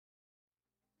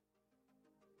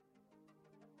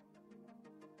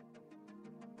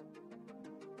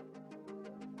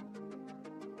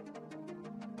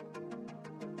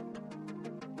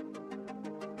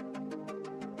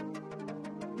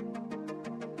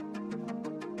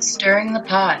Stirring the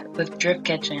Pot with Drip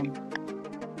Kitchen.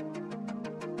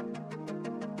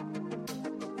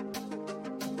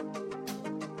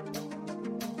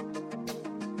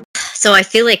 So I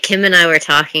feel like Kim and I were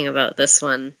talking about this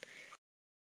one.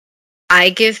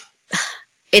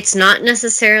 It's not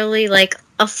necessarily like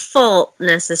a fault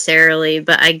necessarily,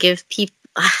 but I give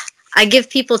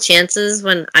people chances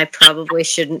when I probably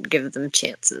shouldn't give them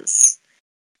chances.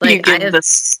 Like you give the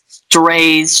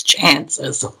strays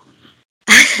chances.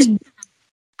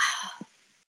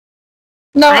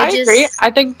 No, I agree. I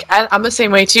think I'm the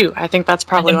same way too. I think that's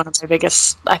probably one of my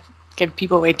biggest. I give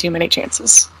people way too many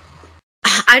chances.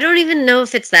 I don't even know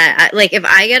if it's that. Like, if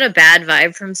I get a bad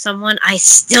vibe from someone, I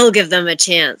still give them a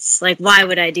chance. Like, why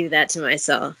would I do that to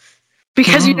myself?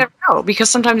 Because you never know. Because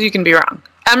sometimes you can be wrong.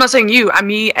 I'm not saying you. I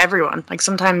mean everyone. Like,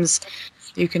 sometimes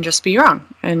you can just be wrong.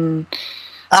 And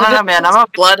I don't know, man. I'm a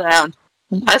bloodhound.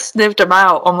 I sniffed them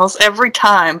out almost every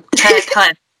time.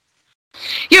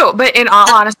 Yo, but in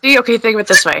all honesty, okay, think of it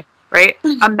this way, right?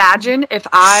 Imagine if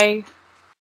I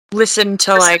listened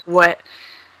to, like, what,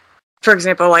 for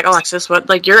example, like, Alexis, what,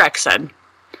 like, your ex said.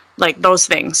 Like, those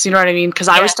things, you know what I mean? Because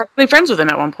I was technically friends with him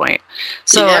at one point.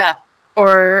 So,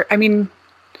 or, I mean...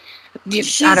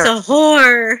 She's a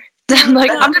whore!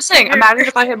 Like, I'm just saying, imagine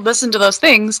if I had listened to those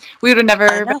things, we would have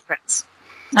never been friends.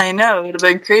 I know, it would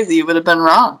have been crazy. You would have been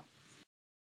wrong.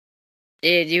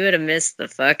 Dude, you would have missed the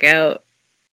fuck out.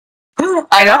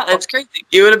 I know, it's crazy.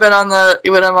 You would have been on the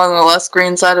less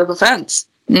green side of the fence.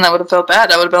 And I would have felt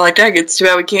bad. I would have been like, dang, it's too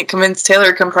bad we can't convince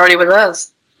Taylor to come party with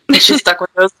us. And she's stuck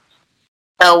with those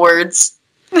L words.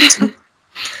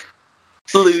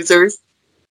 Losers.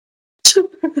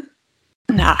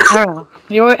 Nah, I don't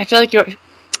know. I feel like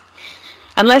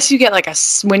unless you get, like,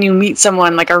 when you meet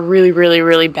someone, like, a really, really,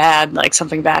 really bad, like,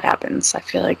 something bad happens, I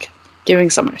feel like giving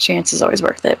someone a chance is always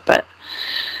worth it. But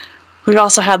we've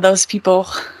also had those people.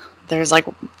 There's, like,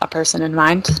 a person in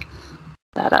mind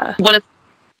that,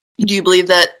 do you believe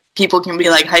that people can be,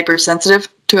 like, hypersensitive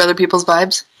to other people's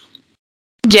vibes?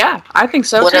 Yeah, I think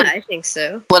so, too. I think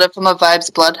so. What if I'm a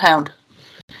vibes bloodhound?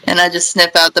 And I just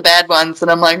sniff out the bad ones,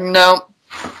 and I'm like, nope.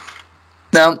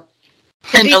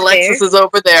 And Alexis is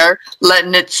over there,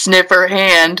 letting it sniff her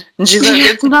hand. And she's like,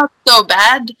 it's not so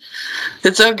bad.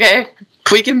 It's okay.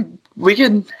 We can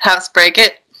housebreak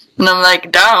it. And I'm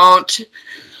like, don't.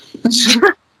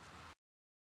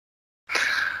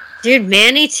 Dude,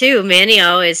 Manny too. Manny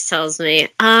always tells me,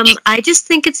 I just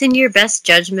think it's in your best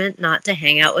judgment not to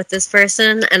hang out with this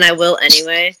person, and I will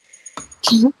anyway.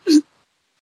 And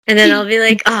then I'll be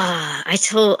like,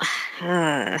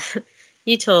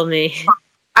 you told me.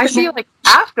 I feel like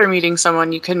after meeting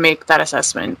someone, you can make that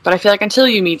assessment. But I feel like until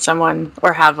you meet someone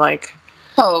or have, like...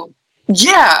 Oh,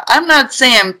 yeah. I'm not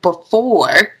saying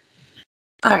before.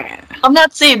 Alright. I'm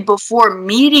not saying before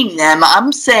meeting them.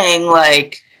 I'm saying,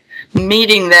 like,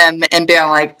 meeting them and being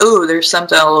like, ooh, there's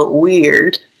something a little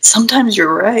weird. Sometimes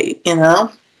you're right, you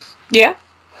know? Yeah.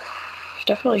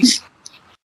 Definitely.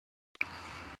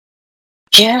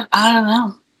 Yeah, I don't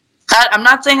know. I'm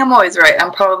not saying I'm always right.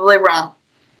 I'm probably wrong.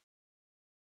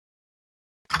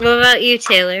 What about you,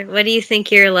 Taylor? What do you think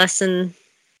your lesson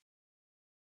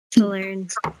to learn?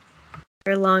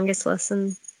 Your longest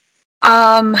lesson?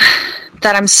 That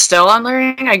I'm still on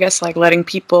learning, I guess, like, letting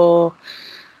people,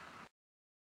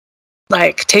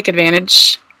 like, take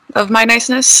advantage of my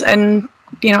niceness and,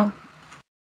 you know,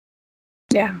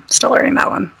 yeah, still learning that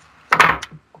one.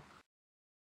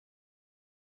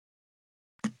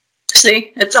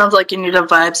 See, it sounds like you need a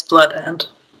vibes bloodhound.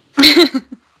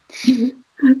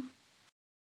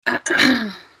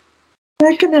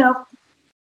 I can help.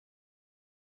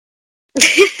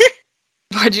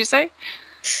 What'd you say?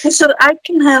 I said, I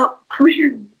can help.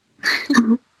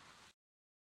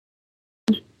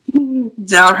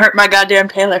 Don't hurt my goddamn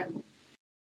Taylor.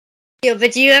 Yo,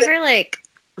 but do you ever, like...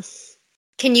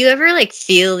 Can you ever, like,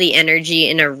 feel the energy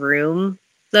in a room,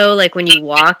 though? Like, when you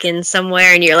walk in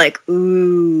somewhere and you're like,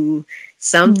 ooh,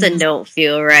 something don't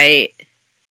feel right.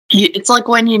 It's like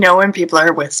when people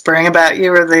are whispering about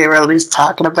you or they were at least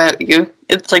talking about you.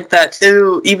 It's like that,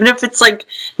 ooh, even if it's, like,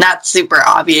 not super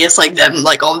obvious, like them,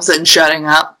 like, all of a sudden shutting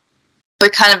up.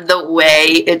 But kind of the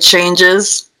way it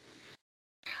changes.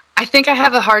 I think I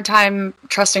have a hard time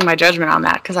trusting my judgment on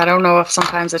that, because I don't know if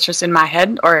sometimes it's just in my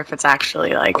head or if it's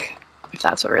actually, like, if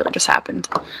that's what really just happened.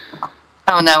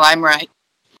 Oh, no, I'm right.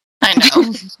 I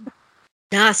know.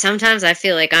 Nah, sometimes I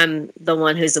feel like I'm the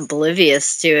one who's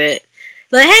oblivious to it.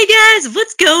 Like, hey guys,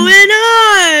 what's going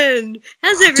on?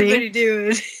 How's everybody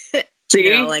doing? See?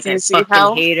 You know, like a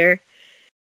fucking hater.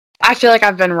 I feel like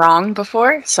I've been wrong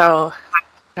before, so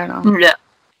I don't know. Yeah.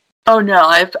 Oh no,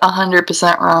 I've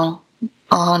 100% wrong.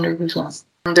 100%.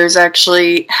 There's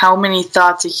actually how many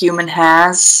thoughts a human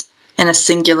has in a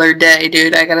singular day,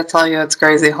 dude. I gotta tell you, it's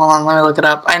crazy. Hold on, let me look it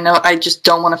up. I know, I just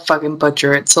don't want to fucking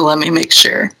butcher it, so let me make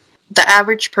sure. The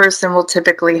average person will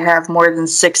typically have more than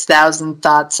 6,000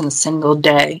 thoughts in a single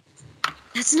day.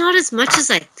 That's not as much as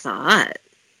I thought.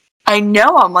 I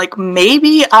know, I'm like,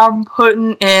 maybe I'm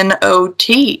putting in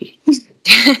OT.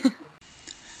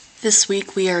 This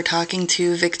week we are talking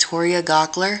to Victoria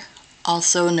Gockler,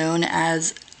 also known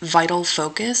as Vital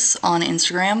Focus on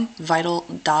Instagram,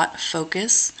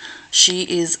 vital.focus. She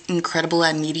is incredible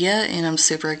at media, and I'm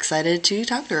super excited to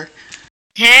talk to her.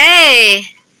 Hey!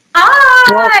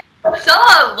 Hi! What's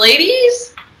up,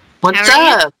 ladies? What's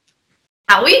How are up?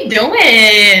 How we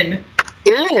doing?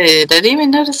 Good. I didn't even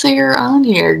notice that you're on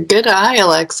here. Good eye,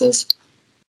 Alexis.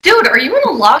 Dude, are you in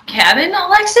a log cabin,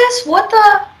 Alexis? What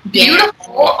the?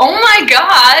 Beautiful. Oh my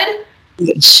god.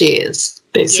 She is,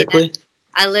 basically.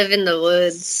 I live in the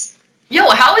woods. Yo,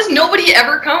 how has nobody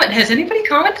ever commented? Has anybody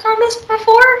commented on this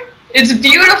before? It's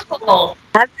beautiful.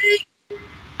 Have they?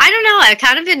 I don't know. I've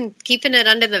kind of been keeping it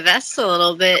under the vest a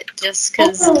little bit just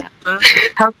because.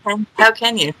 How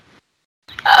can you?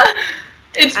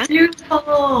 It's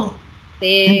beautiful.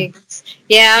 Thanks.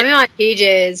 Yeah, I'm in my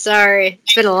PJs. Sorry.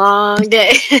 It's been a long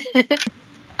day.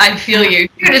 I feel you.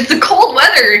 Dude, it's the cold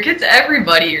weather. It gets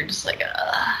everybody. You're just like,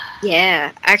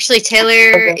 Yeah. Actually,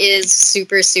 Taylor is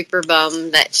super, super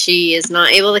bummed that she is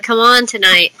not able to come on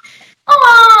tonight.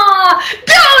 Aw! Dude,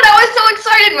 I was so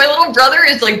excited. My little brother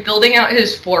is like building out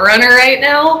his Forerunner right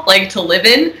now, like to live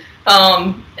in.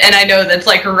 And I know that's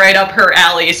like right up her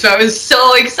alley. So I was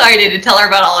so excited to tell her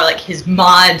about all like his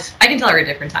mods. I can tell her a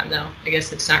different time though. I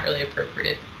guess it's not really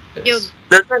appropriate. Yo,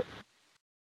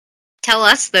 tell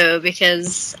us though,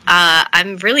 because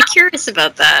I'm really curious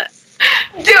about that.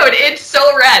 Dude, it's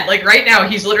so rad. Like right now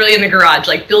he's literally in the garage,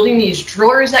 like building these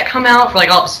drawers that come out for like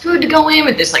all his food to go in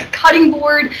with this like cutting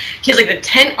board. He has like the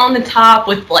tent on the top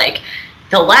with like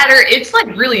the ladder. It's like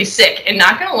really sick. And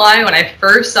not gonna lie, when I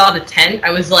first saw the tent,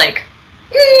 I was like,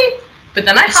 but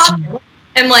then I hopped in,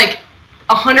 and like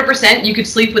 100% you could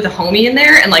sleep with a homie in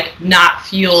there and like not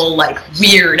feel like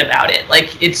weird about it.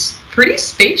 Like it's pretty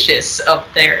spacious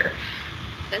up there.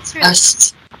 That's really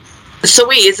So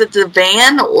wait, is it the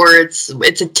van or it's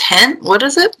a tent? What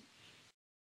is it?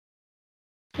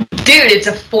 Dude, it's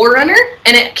a Forerunner,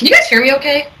 and can you guys hear me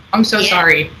okay? I'm so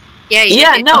sorry. Yeah,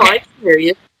 Okay. I can hear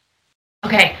you.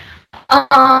 Okay.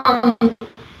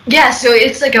 Yeah, so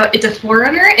it's a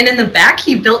Forerunner, and in the back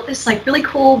he built this like really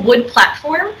cool wood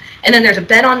platform, and then there's a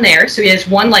bed on there, so he has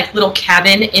one like little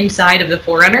cabin inside of the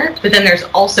Forerunner, but then there's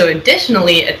also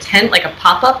additionally a tent, like a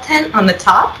pop-up tent on the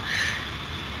top.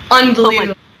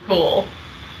 Unbelievable cool.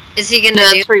 Is he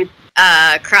gonna do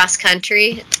cross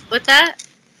country with that?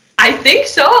 I think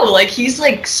so. Like he's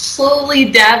like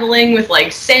slowly dabbling with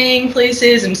like staying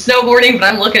places and snowboarding, but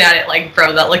I'm looking at it like,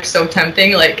 bro, that looks so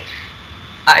tempting. Like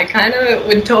I kind of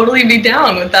would totally be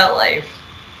down with that life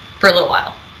for a little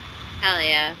while. Hell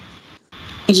yeah.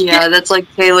 Yeah, that's like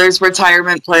Taylor's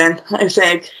retirement plan, I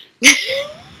think.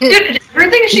 Dude,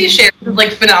 everything she shares is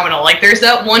like phenomenal. Like there's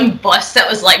that one bus that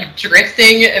was like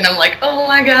drifting, and I'm like, oh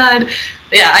my god.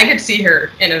 Yeah, I could see her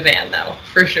in a van though,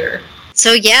 for sure.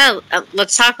 So yeah,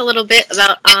 let's talk a little bit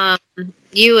about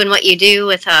you and what you do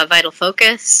with Vital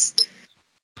Focus.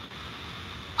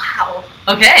 Wow.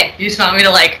 Okay, you just want me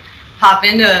to like hop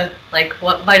into like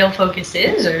what Vital Focus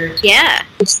is, or Yeah.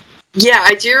 Yeah,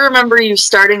 I do remember you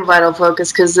starting Vital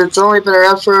Focus because it's only been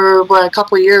around for a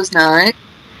couple years now, right?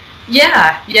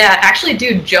 Yeah. Actually,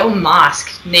 dude, Joe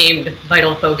Mosk named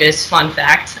Vital Focus. Fun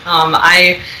fact.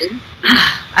 I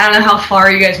don't know how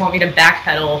far you guys want me to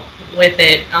backpedal with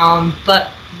it,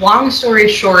 but long story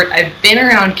short, I've been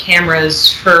around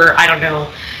cameras for, I don't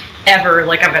know, ever.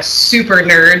 Like, I'm a super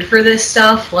nerd for this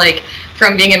stuff, like,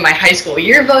 from being in my high school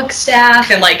yearbook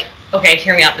staff, and like, okay,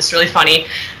 hear me out, this is really funny.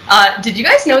 Did you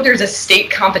guys know there's a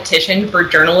state competition for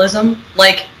journalism?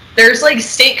 Like, there's like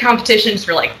state competitions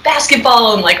for like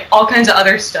basketball and like all kinds of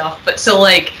other stuff, but so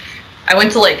like, I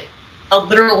went to like a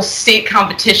literal state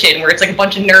competition where it's like a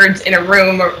bunch of nerds in a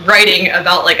room writing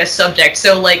about like a subject.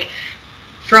 So like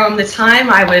from the time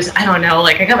I was, I don't know,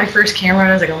 like I got my first camera when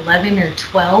I was like 11 or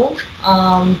 12.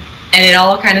 And it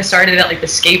all kind of started at like the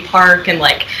skate park and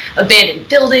like abandoned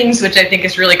buildings, which I think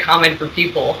is really common for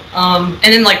people. And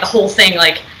then like the whole thing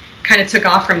like kind of took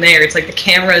off from there. It's like the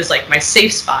camera is like my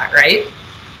safe spot, right?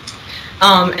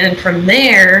 And from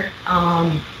there,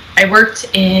 I worked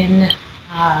in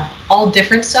all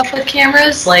different stuff with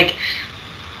cameras. Like,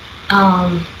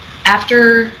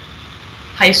 after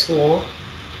high school,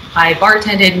 I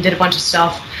bartended and did a bunch of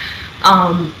stuff.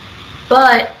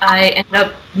 But I ended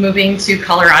up moving to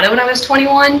Colorado when I was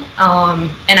 21, and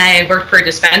I worked for a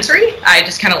dispensary. I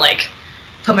just kind of like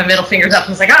put my middle fingers up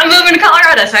and was like, I'm moving to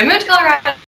Colorado. So I moved to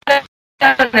Colorado, and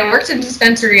I worked in a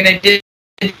dispensary, and I did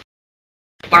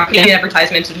marketing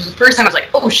advertisements, which was the first time I was like,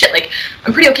 oh shit, like,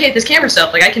 I'm pretty okay at this camera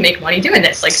stuff, like, I can make money doing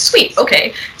this, like, sweet,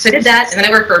 okay. So I did that, and then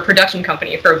I worked for a production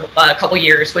company for a couple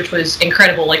years, which was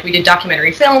incredible. Like, we did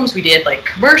documentary films, we did, like,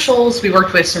 commercials, we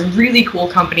worked with some really cool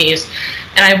companies,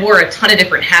 and I wore a ton of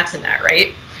different hats in that,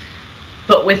 right?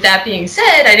 But with that being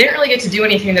said, I didn't really get to do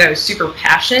anything that I was super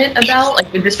passionate about.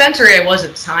 Like, the dispensary I was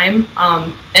at the time,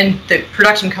 and the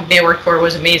production company I worked for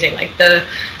was amazing. Like, the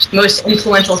most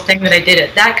influential thing that I did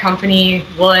at that company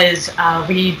was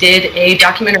we did a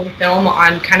documentary film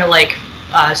on kind of like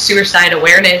suicide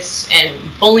awareness and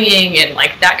bullying and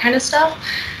like that kind of stuff.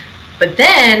 But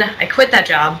then I quit that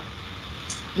job,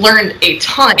 learned a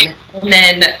ton, and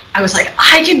then I was like,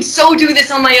 I can so do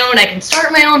this on my own. I can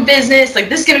start my own business. Like,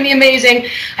 this is gonna be amazing.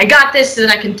 I got this, and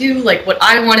I can do like what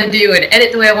I want to do and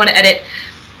edit the way I want to edit.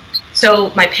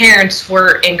 So my parents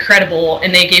were incredible,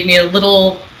 and they gave me a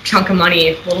little chunk of money,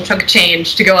 a little chunk of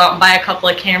change to go out and buy a couple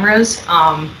of cameras.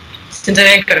 Since I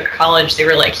didn't go to college, they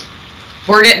were like,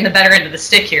 we're getting the better end of the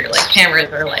stick here. Like,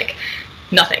 cameras are like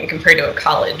nothing compared to a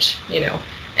college,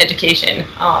 education.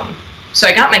 So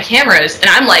I got my cameras, and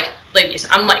I'm like, ladies,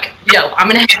 I'm like, yo, I'm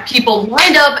going to have people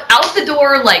lined up out the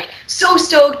door, like, so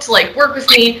stoked to, like, work with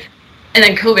me. And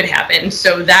then COVID happened,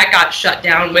 so that got shut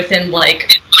down within,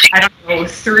 like, I don't know,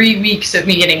 3 weeks of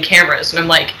me getting cameras. And I'm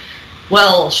like,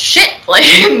 well, shit, like,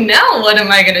 now what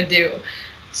am I going to do?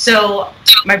 So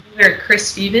my brother, Chris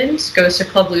Stevens, goes to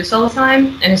Club Loose all the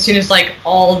time. And as soon as, like,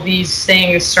 all these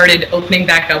things started opening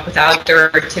back up with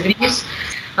outdoor activities,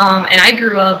 and I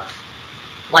grew up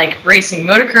like racing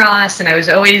motocross, and I was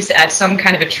always at some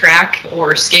kind of a track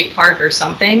or skate park or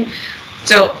something.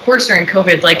 So of course during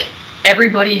COVID, like,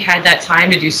 everybody had that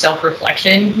time to do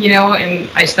self-reflection, and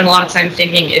I spent a lot of time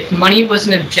thinking, if money was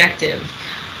an objective,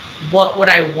 what would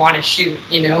I want to shoot,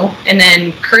 And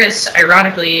then Chris,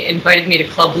 ironically, invited me to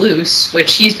Club Loose,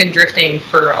 which he's been drifting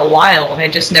for a while, and I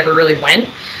just never really went.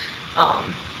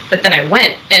 But then I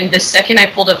went, and the second I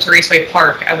pulled up to Raceway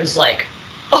Park, I was like,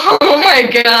 oh my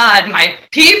God, my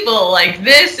people, like,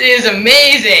 this is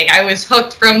amazing. I was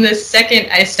hooked from the second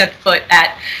I stepped foot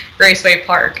at Raceway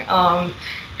Park. And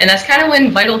that's kind of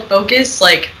when Vital Focus,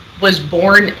 like, was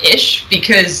born-ish,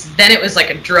 because then it was like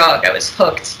a drug. I was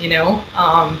hooked,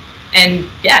 and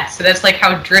yeah, so that's like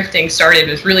how drifting started,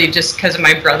 was really just because of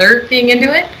my brother being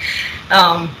into it.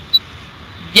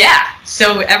 Yeah,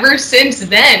 so ever since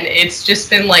then, it's just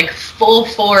been like full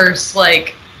force,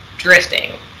 like,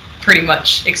 drifting. Pretty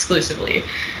much exclusively.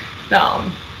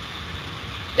 And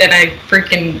I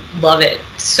freaking love it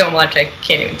so much, I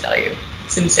can't even tell you.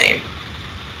 It's insane.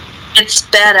 It's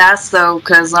badass, though,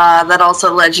 because that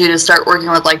also led you to start working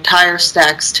with, like, tire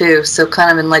stacks, too. So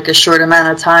kind of in, like, a short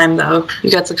amount of time, though, you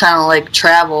got to kind of, like,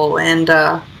 travel, and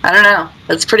I don't know.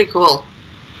 That's pretty cool.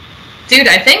 Dude,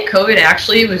 I think COVID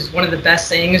actually was one of the best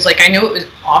things. Like, I know it was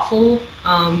awful,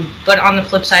 but on the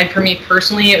flip side, for me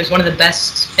personally, it was one of the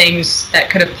best things that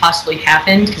could have possibly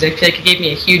happened, because I feel like it gave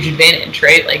me a huge advantage,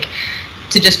 right? Like,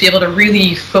 to just be able to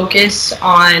really focus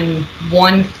on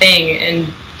one thing,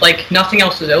 and, like, nothing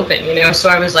else was open, So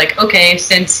I was like, okay,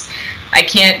 since I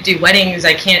can't do weddings,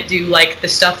 I can't do, like, the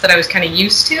stuff that I was kind of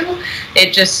used to,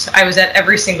 I was at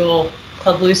every single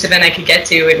Club Loose event I could get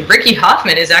to, and Ricky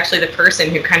Hoffman is actually the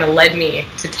person who kind of led me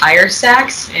to tire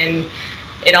stacks, and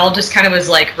it all just kind of was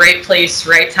like right place,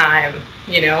 right time,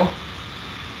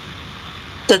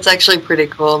 That's actually pretty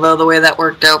cool, though, the way that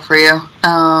worked out for you,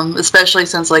 especially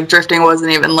since, like, drifting wasn't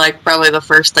even, like, probably the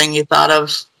first thing you thought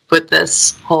of with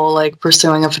this whole, like,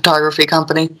 pursuing a photography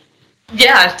company.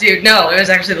 Yeah, dude, no, it was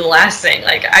actually the last thing.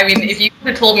 Like, I mean, if you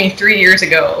had told me 3 years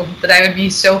ago that I would be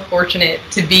so fortunate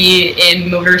to be in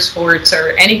motorsports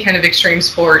or any kind of extreme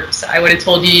sports, I would have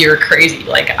told you you're crazy.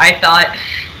 Like, I thought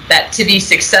that to be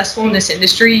successful in this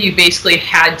industry, you basically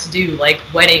had to do, like,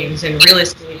 weddings and real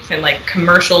estate and, like,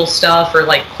 commercial stuff or,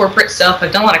 like, corporate stuff.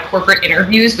 I've done a lot of corporate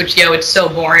interviews, which, it's so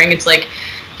boring. It's like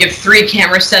you have 3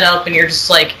 cameras set up and you're just,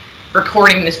 like,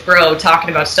 recording this bro talking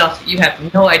about stuff that you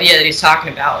have no idea that he's talking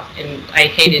about, and I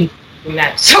hated doing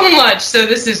that so much. So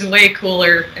this is way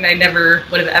cooler, and I never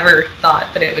would have ever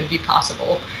thought that it would be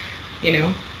possible,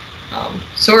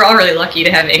 So we're all really lucky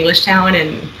to have English Town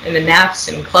and the Naps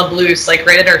and Club Loose, like,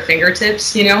 right at our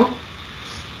fingertips, Yeah,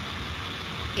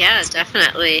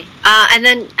 definitely. And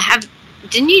then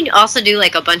didn't you also do,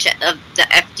 like, a bunch of the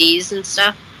FDs and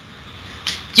stuff?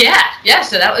 Yeah,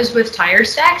 so that was with tire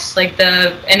stacks,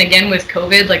 and again with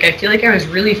COVID, like, I feel like I was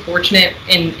really fortunate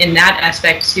in that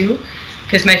aspect too,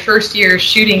 because my first year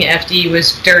shooting FD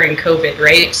was during COVID,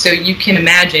 right? So you can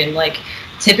imagine, like,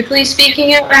 typically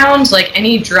speaking at rounds, like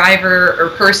any driver or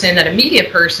person that a media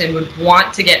person would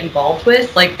want to get involved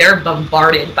with, like they're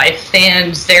bombarded by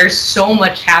fans. There's so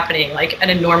much happening, like at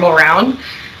a normal round.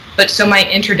 But so my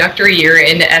introductory year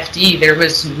into FD, there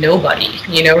was nobody,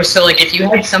 you know? So like if you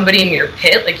had somebody in your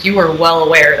pit, like you were well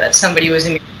aware that somebody was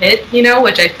in your pit, you know,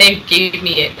 which I think gave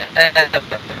me,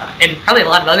 and probably a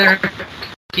lot of other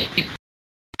people,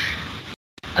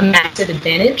 a massive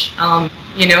advantage,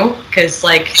 you know, because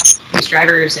like these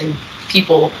drivers and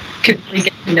people could really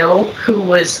get to know who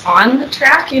was on the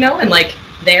track, you know, and like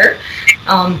there.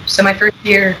 So my first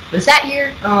year was that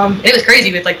year. It was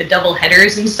crazy with like the double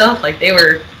headers and stuff. Like they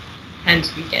were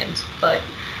intense weekends, but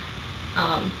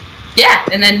yeah.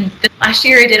 And then last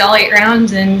year I did all 8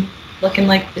 rounds, and looking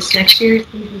like this next year it's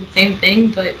gonna be the same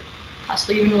thing, but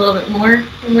possibly even a little bit more.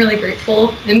 I'm really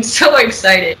grateful and so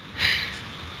excited.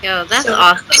 Yo, that's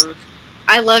awesome.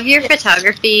 I love your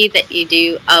photography that you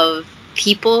do of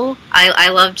people. I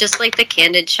love just like the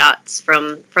candid shots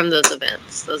from those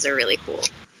events. Those are really cool.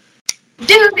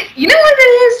 Dude, you know what it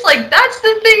is? Like, that's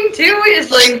the thing, too,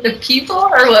 is, like, the people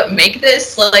are what make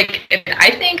this, like, and I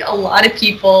think a lot of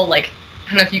people, like, I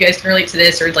don't know if you guys can relate to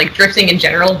this, or, like, drifting in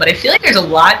general, but I feel like there's a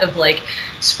lot of, like,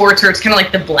 sports where it's kind of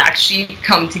like the black sheep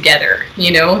come together,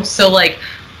 you know? So, like,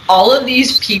 all of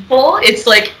these people, it's,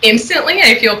 like, instantly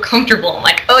I feel comfortable. I'm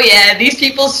like, oh, yeah, these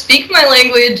people speak my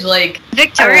language, like...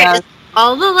 Victoria, is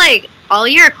all the, like, all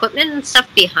your equipment and stuff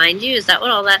behind you, is that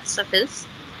what all that stuff is?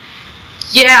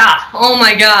 Yeah, oh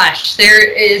my gosh,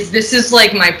 this is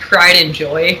like my pride and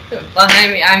joy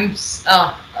behind me. I'm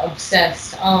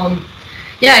obsessed.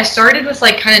 Yeah, I started with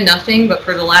like kind of nothing, but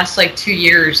for the last like 2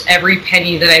 years, every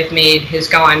penny that I've made has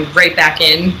gone right back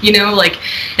in, you know, like,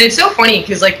 and it's so funny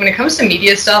because like when it comes to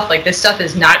media stuff, like this stuff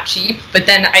is not cheap, but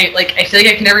then I feel like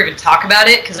I can never even talk about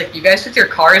it because like you guys with your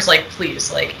cars, like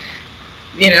please, like,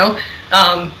 you know,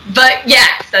 but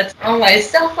yeah, that's all my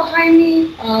stuff behind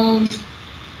me.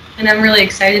 And I'm really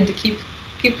excited to keep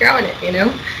growing it, you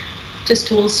know? Just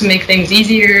tools to make things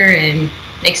easier and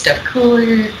make stuff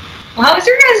cooler. Well, how was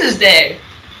your guys' day?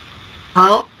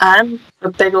 Well, I'm a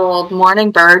big old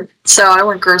morning bird, so I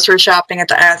went grocery shopping at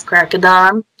the ass crack of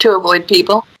dawn to avoid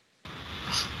people.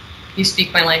 You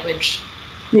speak my language.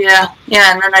 Yeah,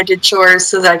 and then I did chores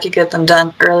so that I could get them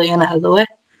done early and out of the way.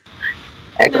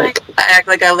 I act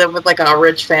like I live with like a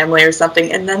rich family or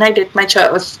something, and then I did my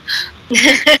chores.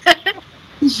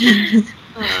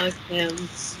 Oh, Sam.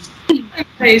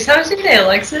 Nice. How was your day,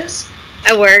 Alexis?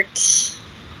 I worked.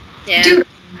 Yeah. Dude,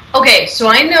 okay, so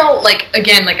I know, like,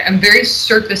 again, like, I'm very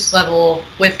surface level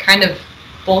with kind of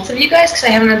both of you guys because I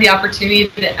haven't had the opportunity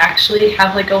to actually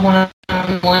have, like, a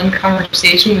one-on-one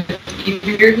conversation with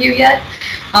either of you yet.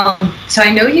 So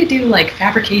I know you do, like,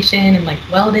 fabrication and, like,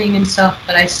 welding and stuff,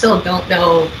 but I still don't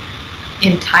know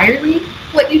entirely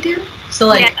what you do. So,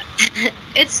 like... Yeah.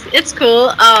 It's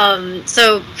cool.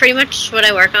 So pretty much what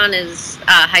I work on is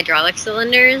hydraulic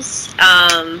cylinders.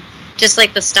 Just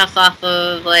like the stuff off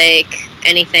of like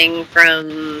anything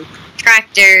from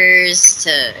tractors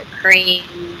to cranes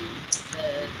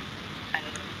to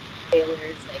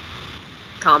trailers, like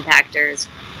compactors,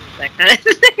 that kind of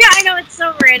thing. I know it's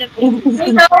so random. No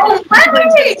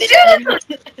way,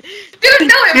 dude,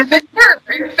 no, it fits her.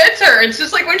 It fits her. It's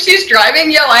just like when she's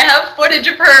driving, I have footage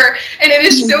of her, and it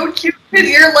is so cute because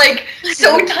you're like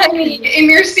so tiny in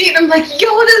your seat. And I'm like,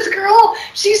 this girl,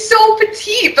 she's so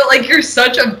petite, but like you're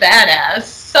such a badass.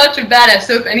 So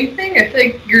if anything, I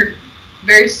think you're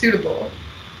very suitable.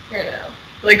 You know,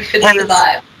 like fits the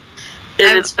vibe.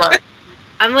 It is fun.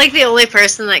 I'm like the only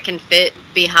person that can fit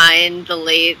behind the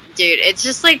lathe. Dude, it's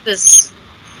just like this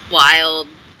wild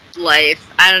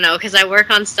life. I don't know, because I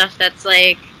work on stuff that's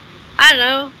like, I don't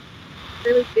know,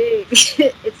 really big.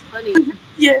 It's funny.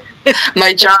 Yeah.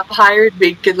 My job hired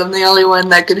me because I'm the only one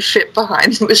that could fit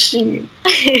behind the machine.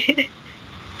 I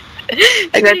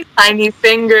got tiny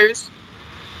fingers.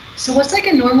 So what's like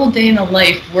a normal day in the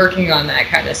life working on that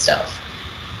kind of stuff?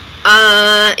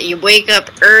 You wake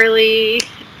up early,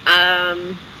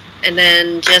 and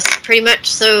then just pretty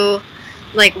much, so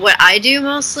like what I do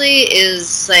mostly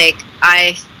is like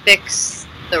I fix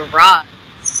the rods.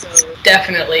 So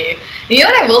definitely. You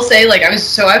know what I will say, like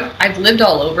I've lived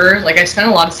all over. Like I spent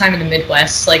a lot of time in the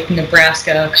Midwest, like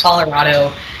Nebraska,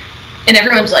 Colorado, and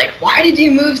everyone's like, why did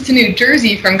you move to New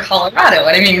Jersey from Colorado?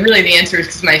 And I mean, really the answer is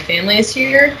because my family is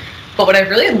here. But what I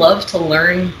really love to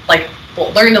learn,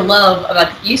 learn to love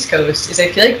about the East Coast is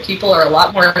I feel like people are a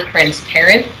lot more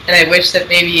transparent, and I wish that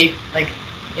maybe, I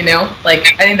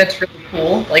think that's really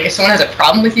cool. Like, if someone has a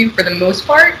problem with you, for the most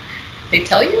part, they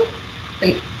tell you.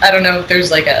 And I don't know if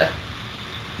there's like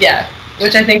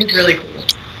which I think is really cool.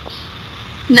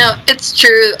 No, it's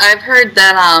true. I've heard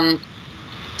that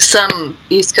some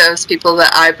East Coast people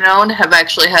that I've known have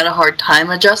actually had a hard time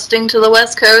adjusting to the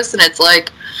West Coast, and it's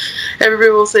like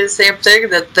everybody will say the same thing,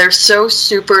 that they're so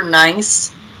super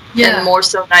nice, and more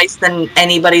so nice than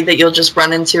anybody that you'll just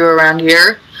run into around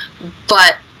here.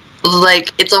 But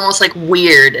like it's almost like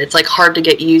weird. It's like hard to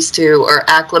get used to or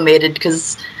acclimated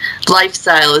because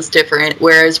lifestyle is different,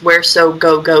 whereas we're so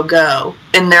go, go, go,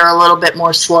 and they're a little bit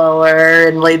more slower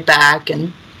and laid back,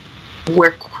 and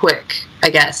we're quick, I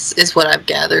guess, is what I've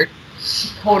gathered.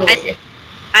 Totally.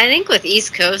 I think with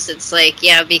East Coast, it's like,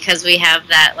 yeah, because we have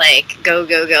that, like, go,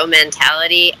 go, go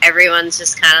mentality, everyone's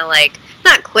just kind of, like,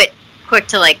 not quick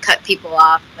to, like, cut people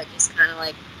off, but just kind of,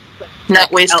 like...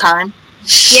 Not waste time?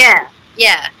 Yeah,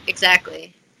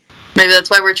 exactly. Maybe that's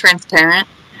why we're transparent?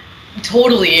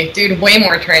 Totally, dude, way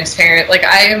more transparent. Like,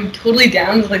 I am totally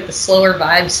down with, like, the slower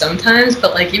vibes sometimes,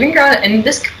 but, like, even growing up, and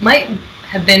this might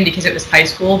have been because it was high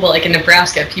school, but, like, in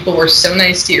Nebraska, people were so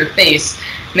nice to your face,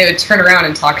 and they would turn around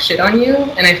and talk shit on you,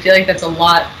 and I feel like that's a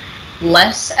lot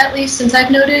less, at least, since I've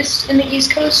noticed in the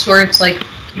East Coast, where it's, like,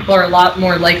 people are a lot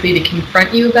more likely to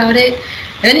confront you about it,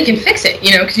 and then you can fix it,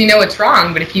 you know, because you know it's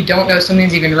wrong, but if you don't know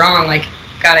something's even wrong, like,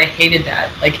 God, I hated that.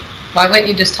 Like, why wouldn't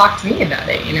you just talk to me about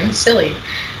it, you know? It's silly.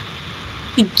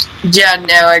 Yeah,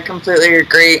 no, I completely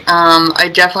agree.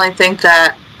 I definitely think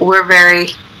that we're very...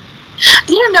 I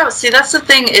don't know. See, that's the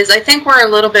thing is I think we're a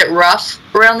little bit rough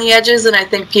around the edges, and I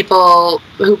think people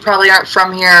who probably aren't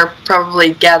from here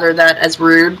probably gather that as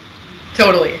rude.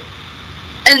 Totally.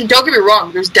 And don't get me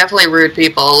wrong, there's definitely rude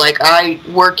people. Like, I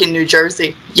work in New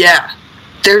Jersey. Yeah,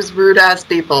 there's rude-ass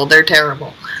people. They're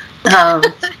terrible.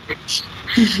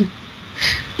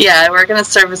 Yeah, I work in a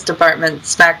service department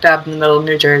smack dab in the middle of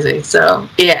New Jersey, so,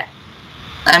 yeah.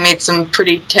 I meet some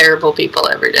pretty terrible people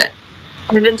every day.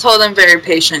 I've been told I'm very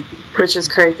patient, which is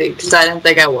crazy, because I didn't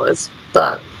think I was,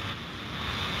 but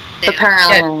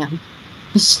apparently I am.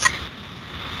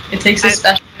 It takes a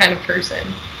special kind of person.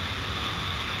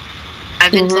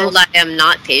 I've been told I am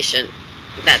not patient.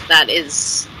 That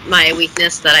is my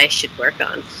weakness that I should work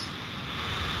on.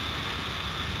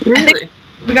 Really?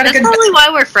 That's probably why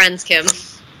we're friends, Kim.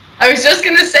 I was just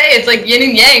gonna say, it's like yin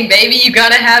and yang, baby. You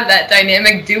gotta have that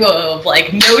dynamic duo of,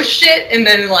 like, no shit, and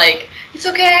then, like, it's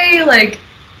okay, like,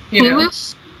 you know.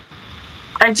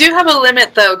 I do have a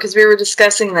limit though, because we were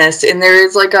discussing this, and there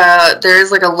is like a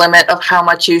limit of how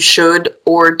much you should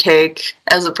or take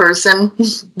as a person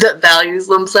that values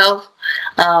themselves,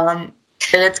 and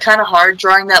it's kind of hard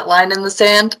drawing that line in the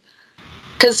sand.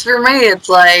 Because for me, it's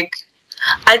like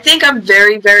I think I'm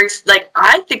very, very like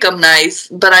I think I'm nice,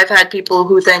 but I've had people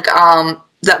who think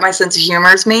that my sense of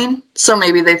humor is mean, so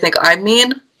maybe they think I'm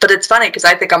mean. But it's funny because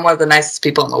I think I'm one of the nicest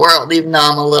people in the world, even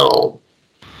though I'm a little,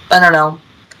 I don't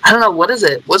know, what is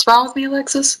it? What's wrong with me,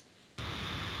 Alexis?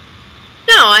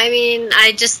 No, I mean,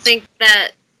 I just think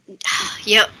that,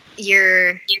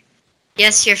 you're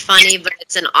funny, but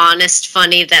it's an honest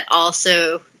funny that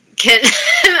also can,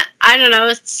 I don't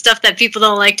know, stuff that people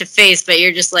don't like to face, but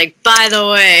you're just like, by the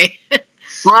way.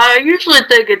 Well, I usually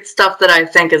think it's stuff that I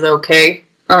think is okay.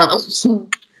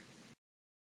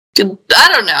 I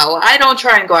don't know. I don't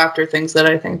try and go after things that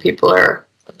I think people are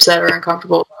upset or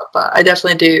uncomfortable about, but I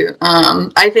definitely do.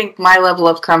 I think my level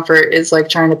of comfort is like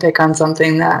trying to pick on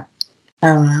something that,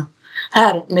 I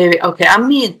don't know. Okay, I'm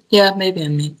mean. Yeah, maybe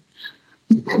I'm mean.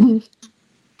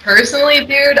 Personally,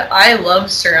 dude, I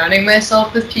love surrounding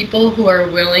myself with people who are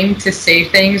willing to say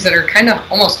things that are kind of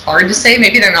almost hard to say.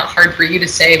 Maybe they're not hard for you to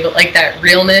say, but like that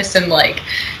realness and like,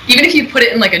 even if you put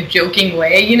it in like a joking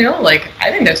way, you know, like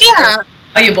I think that's a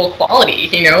valuable quality,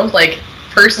 you know, like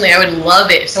personally I would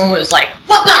love it if someone was like,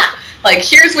 like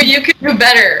here's what you could do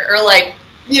better, or like,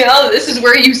 you know, this is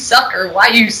where you suck or why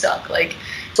you suck. Like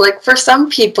for some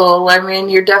people, I mean,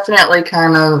 you're definitely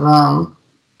kind of,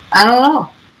 I don't know.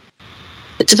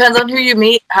 It depends on who you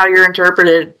meet, how you're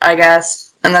interpreted, I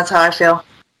guess. And that's how I feel.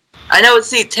 I know,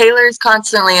 Taylor's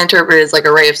constantly interpreted as like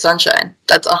a ray of sunshine.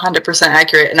 That's 100%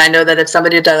 accurate. And I know that if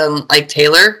somebody doesn't like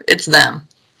Taylor, it's them.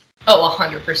 Oh,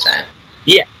 100%.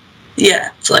 Yeah.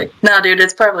 Yeah. It's like, no, dude,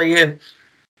 it's probably you.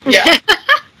 Yeah.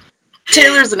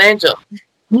 Taylor's an angel.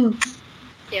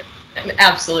 Yep. An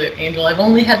absolute angel. I've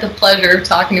only had the pleasure of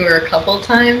talking to her a couple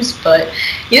times, but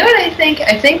you know what I think?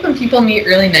 I think when people meet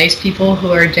really nice people who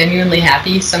are genuinely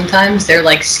happy, sometimes they're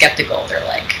like skeptical. They're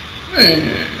like,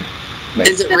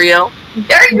 Is it real?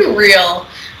 Are you real?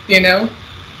 You know?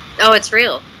 Oh, it's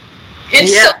real.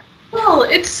 It's so real.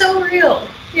 It's so real.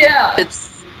 Yeah.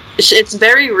 It's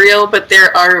very real, but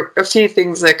there are a few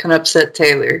things that can upset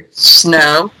Taylor.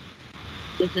 Snow.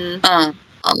 Mm-hmm.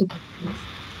 Um,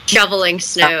 Shoveling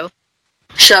snow.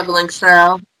 shoveling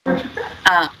snow,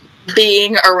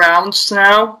 being around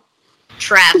snow.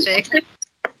 Traffic.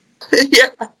 Yeah.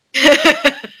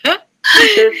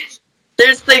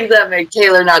 There's things that make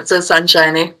Taylor not so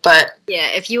sunshiny, but Yeah,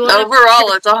 if you want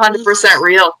overall, it's 100%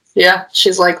 real. Yeah,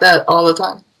 she's like that all the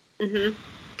time. Mm-hmm.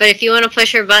 But if you want to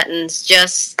push her buttons,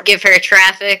 just give her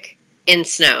traffic in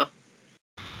snow.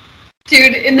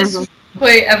 Dude, in this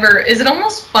way ever, is it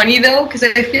almost funny though? Because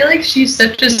I feel like she's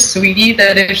such a sweetie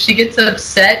that if she gets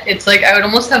upset, it's like I would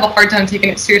almost have a hard time taking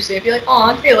it seriously. I'd be like,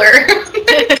 "Aw, Taylor,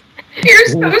 you're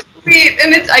so sweet."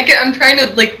 And I'm trying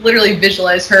to like literally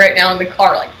visualize her right now in the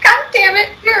car, like, "God damn it!"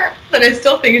 But I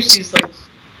still think she's like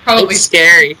probably It's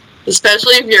scary,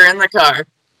 especially if you're in the car.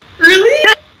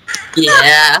 Really?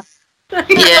 Yeah.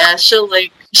 Yeah, she'll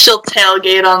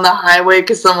tailgate on the highway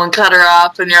because someone cut her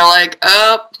off, and you're like,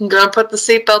 "Oh, I'm gonna put the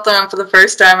seatbelt on for the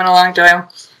first time in a long time."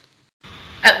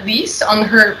 At least in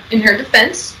her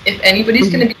defense, if anybody's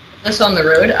going to be with us on the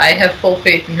road, I have full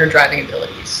faith in her driving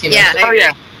abilities. You know? Yeah. Oh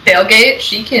yeah. Tailgate,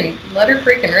 she can let her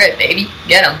freaking rip, baby.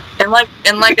 Get them. And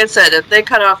like I said, if they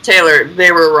cut off Taylor,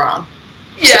 they were wrong.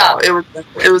 Yeah. So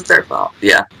it was their fault.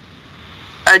 Yeah.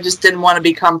 I just didn't want to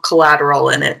become collateral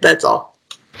in it. That's all.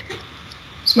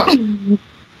 Smart.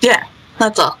 Yeah,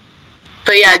 that's all.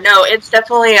 But yeah, no, it's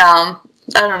definitely I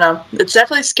don't know. It's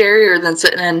definitely scarier than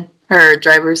sitting in her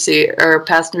driver's seat or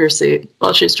passenger seat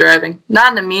while she's driving.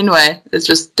 Not in a mean way. It's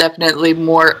just definitely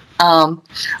more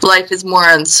life is more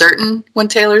uncertain when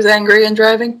Taylor's angry and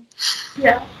driving.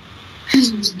 Yeah.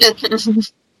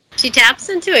 She taps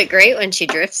into it great when she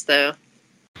drifts, though.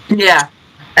 Yeah,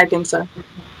 I think so.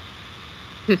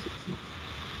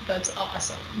 That's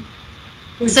awesome.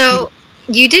 So,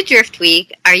 you did Drift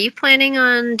Week. Are you planning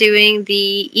on doing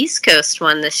the East Coast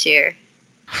one this year?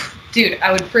 Dude,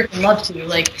 I would freaking love to.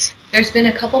 Like, there's been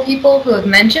a couple people who have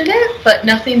mentioned it, but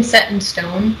nothing's set in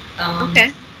stone.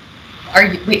 Okay. Are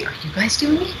you guys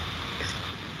doing it?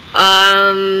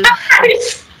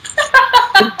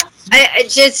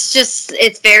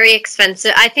 It's very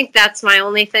expensive. I think that's my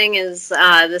only thing is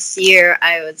this year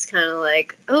I was kind of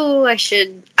like, oh,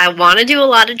 I want to do a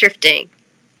lot of drifting.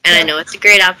 And I know it's a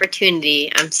great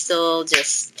opportunity. I'm still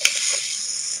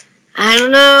just, I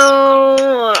don't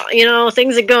know. You know,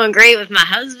 things are going great with my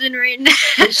husband right now.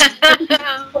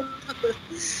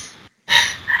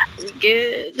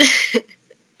 Good.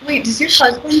 Wait, does your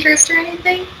husband drift or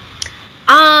anything?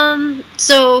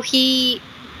 So he...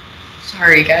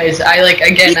 Sorry, guys. I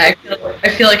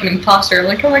feel like an imposter. I'm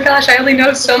like, oh my gosh, I only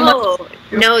know so much.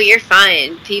 No, you're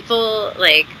fine. People,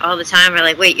 like, all the time are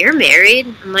like, wait, you're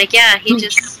married? I'm like, yeah, he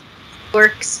just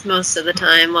works most of the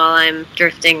time while I'm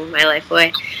drifting my life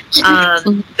away.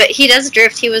 But he does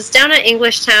drift. He was down at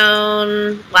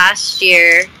Englishtown last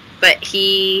year, but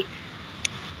he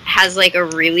has, like, a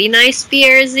really nice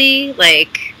BRZ,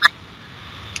 like,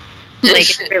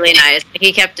 it's really nice.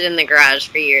 He kept it in the garage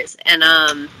for years. And,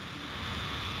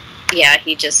 yeah,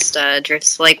 he just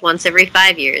drifts, like, once every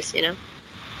 5 years, you know?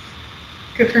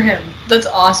 Good for him. That's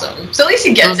awesome. So at least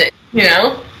he gets it, you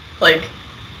know? Like...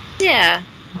 Yeah.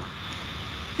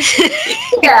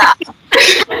 Yeah.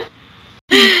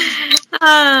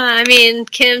 I mean,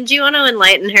 Kim, do you want to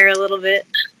enlighten her a little bit?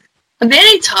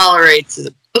 Manny tolerates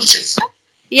it.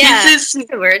 Yeah, He's that's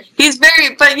a word. He's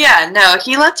very, but yeah, no,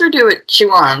 he lets her do what she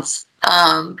wants,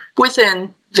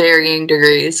 within varying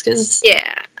degrees, because...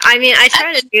 Yeah, I mean, I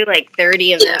tried to do, like,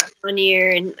 30 of them 1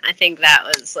 year, and I think that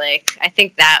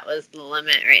was the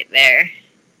limit right there.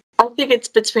 I think it's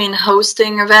between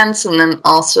hosting events and then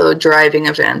also driving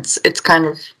events. It's kind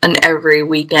of an every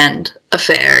weekend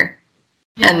affair.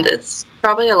 Yeah. And it's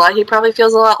probably he probably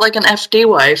feels a lot like an FD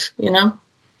wife, you know?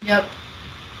 Yep.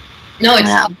 No, it's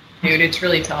tough, dude. It's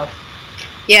really tough.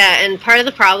 Yeah, and part of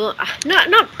the problem,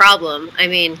 not problem, I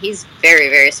mean, he's very,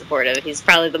 very supportive. He's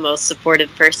probably the most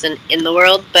supportive person in the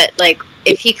world, but, like,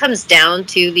 if he comes down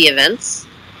to the events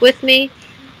with me,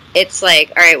 it's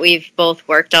like, all right, we've both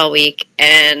worked all week,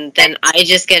 and then I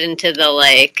just get into the,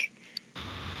 like,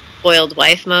 spoiled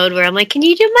wife mode where I'm like, can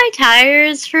you do my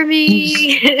tires for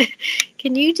me?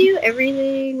 Can you do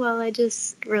everything while I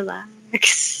just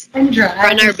relax? And drive.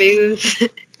 Run our booth.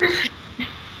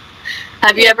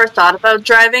 Have you ever thought about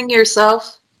driving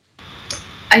yourself?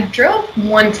 I drove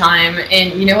one time,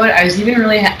 and you know what? I was even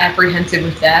really apprehensive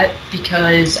with that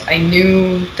because I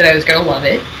knew that I was going to love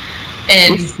it.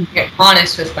 And to get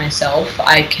honest with myself,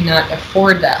 I cannot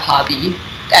afford that hobby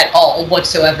at all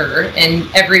whatsoever. And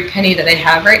every penny that I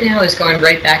have right now is going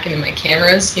right back into my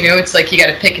cameras. You know, it's like you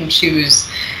got to pick and choose,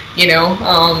 you know?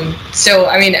 So,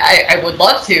 I mean, I would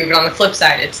love to, but on the flip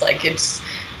side, it's like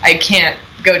I can't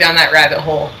go down that rabbit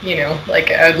hole, you know.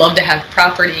 Like, I would love to have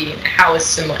property and a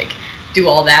house and, like, do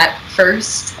all that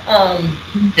first.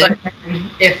 But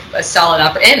if a solid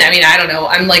and I mean, I don't know.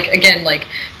 I'm, like, again, like,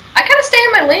 I kind of stay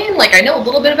in my lane. Like, I know a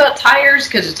little bit about tires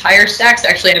because of tire stacks.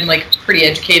 Actually, I'm, like, pretty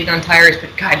educated on tires,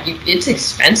 but, God, it's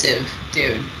expensive,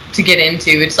 dude, to get into.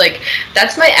 It's like,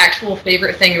 that's my actual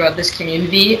favorite thing about this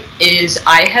community is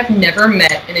I have never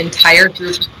met an entire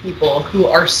group of people who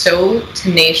are so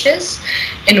tenacious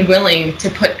and willing to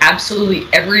put absolutely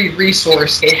every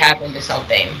resource they have into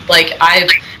something. Like,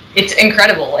 it's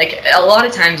incredible. Like, a lot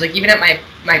of times, like, even at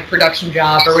my production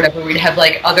job or whatever, we'd have,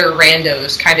 like, other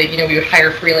randos kind of, you know, we would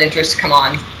hire freelancers to come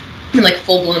on in, like,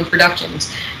 full-blown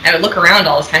productions. And I would look around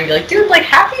all the time and be like, dude, like,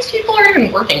 half these people aren't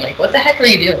even working. Like, what the heck are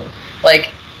you doing?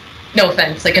 Like, no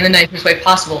offense, like, in the nicest way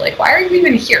possible. Like, why are you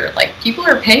even here? Like, people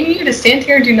are paying you to stand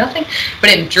here and do nothing?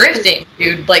 But in drifting,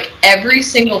 dude, like, every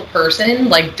single person,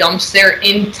 like, dumps their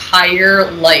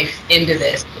entire life into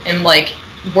this and, like,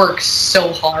 works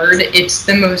so hard. It's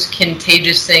the most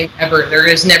contagious thing ever. There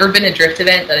has never been a drift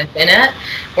event that I've been at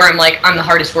where I'm like, I'm the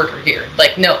hardest worker here.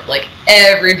 Like, no, like,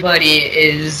 everybody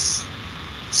is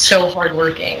so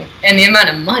hardworking. And the amount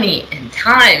of money and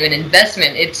time and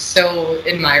investment, it's so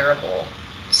admirable.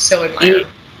 So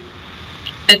admirable.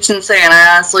 It's insane.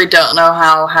 I honestly don't know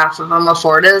how half of them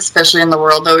afford it, especially in the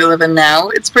world that we live in now.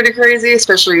 It's pretty crazy,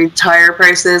 especially tire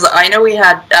prices. I know we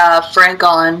had Frank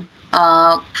on,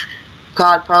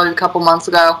 probably a couple months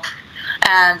ago,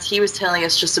 and he was telling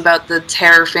us just about the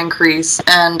tariff increase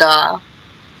and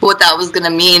what that was going to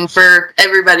mean for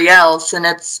everybody else. And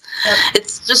it's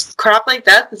just crap like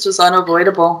that that's just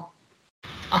unavoidable.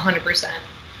 100%.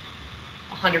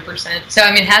 100%. So,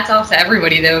 I mean, hats off to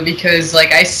everybody, though, because,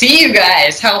 like, I see you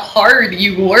guys, how hard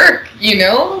you work, you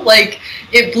know? Like,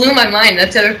 it blew my mind.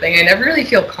 That's the other thing. I never really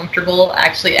feel comfortable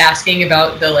actually asking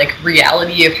about the, like,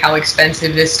 reality of how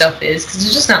expensive this stuff is, because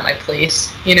it's just not my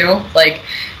place, you know? Like,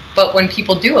 but when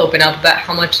people do open up about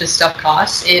how much this stuff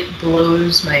costs, it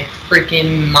blows my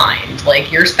freaking mind.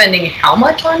 Like, you're spending how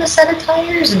much on a set of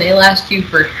tires, and they last you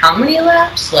for how many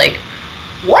laps? Like,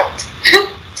 what?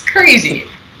 It's crazy.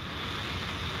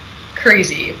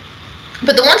 Crazy.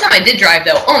 But the one time I did drive,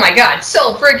 though, oh my god,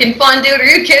 so freaking fun, dude. Are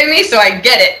you kidding me? So I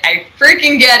get it. I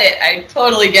freaking get it. I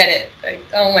totally get it.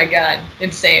 Oh my god,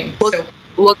 insane.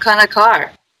 What kind of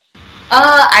car?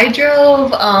 I drove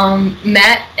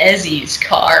Matt Ezzy's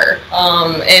car,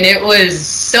 and it was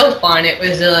so fun. It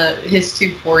was his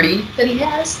 240 that he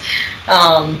has,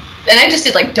 and I just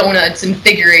did like donuts and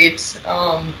figure eights.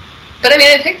 But I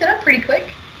mean, I picked it up pretty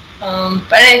quick.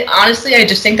 But I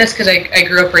just think that's because I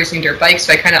grew up racing dirt bikes,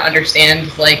 so I kind of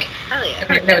understand, like, yeah.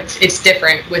 I mean, no, it's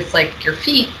different with, like, your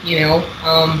feet, you know,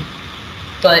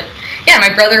 but, yeah,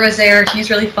 my brother was there,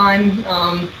 he's really fun,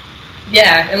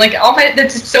 yeah, and, like,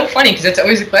 that's so funny, because that's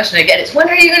always a question I get, is, when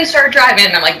are you going to start driving?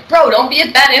 And I'm like, bro, don't be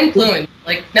a bad influence,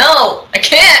 like, no, I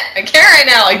can't right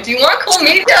now, like, do you want cool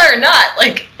media or not,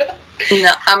 like,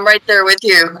 No, I'm right there with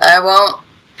you, I won't,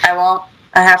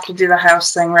 I have to do the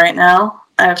house thing right now.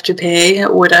 I have to pay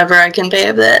whatever I can pay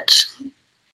of it.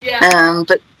 Yeah.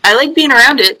 But I like being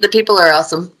around it. The people are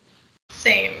awesome.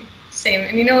 Same.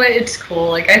 And you know what? It's cool.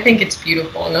 Like, I think it's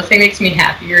beautiful. Nothing makes me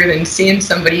happier than seeing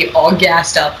somebody all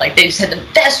gassed up. Like, they just had the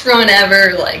best run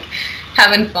ever. Like,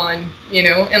 having fun, you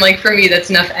know? And, like, for me,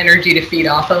 that's enough energy to feed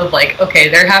off of. Like, okay,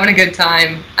 they're having a good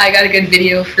time. I got a good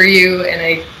video for you.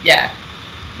 And yeah.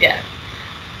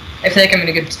 I feel like I'm in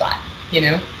a good spot, you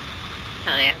know?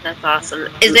 Oh yeah, that's awesome.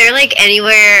 Is there like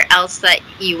anywhere else that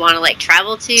you want to like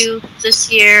travel to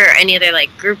this year, or any other like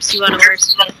groups you want to work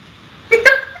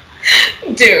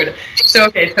with? Dude, so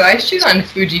I shoot on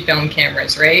Fujifilm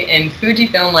cameras, right? And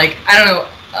Fujifilm, like, I don't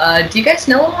know, do you guys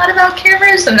know a lot about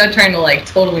cameras? I'm not trying to like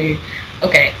totally,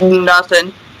 okay.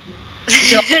 Nothing.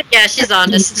 Yeah, she's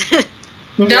honest.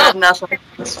 No, nothing.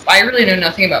 I really know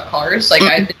nothing about cars. Like,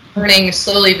 I've been learning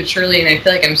slowly but surely, and I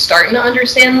feel like I'm starting to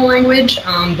understand the language.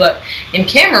 But in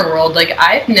camera world, like,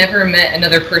 I've never met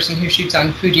another person who shoots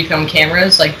on Fujifilm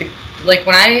cameras. Like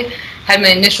when I had my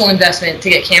initial investment to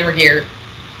get camera gear,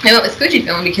 I went with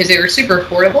Fujifilm because they were super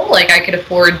affordable. Like, I could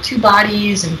afford 2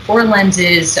 bodies and 4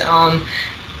 lenses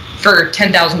for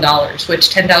 $10,000, which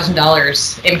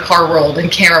 $10,000 in car world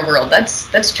and camera world,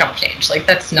 that's chump change. Like,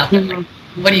 that's nothing. Mm-hmm. Like,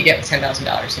 what do you get with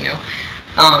 $10,000, you know?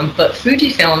 But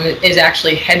Fujifilm is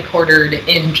actually headquartered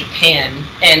in Japan,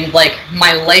 and, like,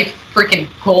 my life freaking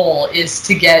goal is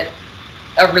to get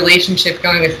a relationship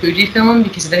going with Fujifilm,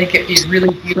 because I think it'd be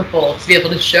really beautiful to be able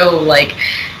to show, like,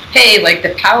 hey, like,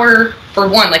 the power, for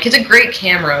one, like, it's a great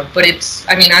camera, but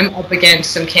I'm up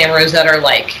against some cameras that are,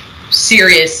 like,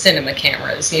 serious cinema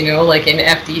cameras, you know, like in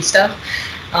FD stuff.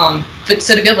 But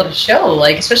so to be able to show,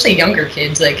 like, especially younger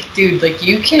kids, like, dude, like,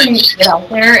 you can get out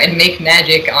there and make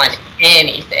magic on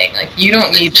anything. Like, you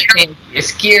don't need to change your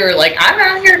gear. Like, I'm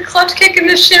out here clutch kicking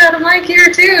the shit out of my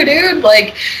gear too, dude.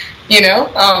 Like, you know?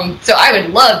 So I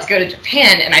would love to go to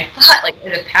Japan, and I thought, like,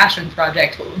 as a passion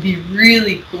project, what would be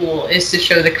really cool is to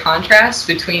show the contrast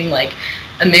between, like,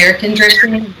 American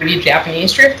drifting and maybe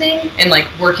Japanese drifting, and like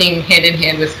working hand in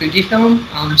hand with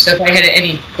Fujifilm. So if I had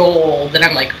any goal that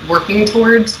I'm like working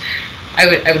towards, I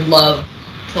would love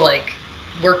to like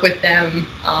work with them.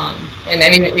 And I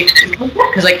mean,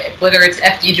 because like whether it's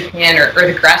FD Japan or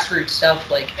the grassroots stuff,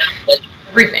 like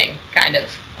everything kind of.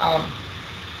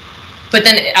 But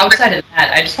then outside of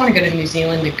that, I just want to go to New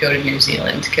Zealand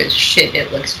because shit,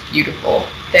 it looks beautiful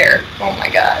there. Oh my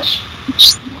gosh.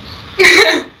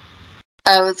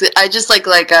 I just like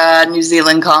New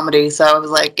Zealand comedy, so I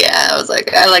was like,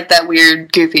 I like that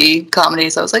weird, goofy comedy,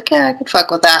 so I was like, yeah, I could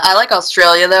fuck with that. I like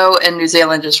Australia, though, and New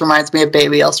Zealand just reminds me of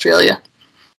baby Australia.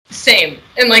 Same.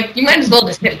 And, like, you might as well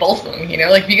just hit both of them, you know?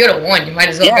 Like, if you go to one, you might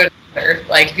as well go to the other.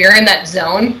 Like, if you're in that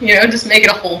zone, you know, just make it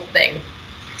a whole thing.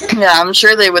 Yeah, I'm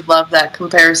sure they would love that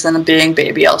comparison of being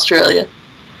baby Australia.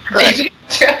 Baby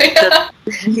Australia.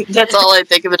 That's all I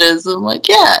think of it as. I'm like,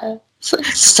 yeah, it's the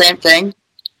same thing.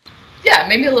 Yeah,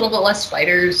 maybe a little bit less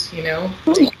spiders, you know?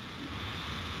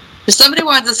 If somebody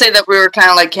wanted to say that we were kind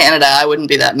of like Canada, I wouldn't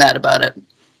be that mad about it.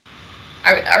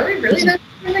 Are we really that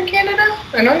different than Canada?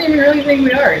 I don't even really think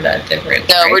we are that different.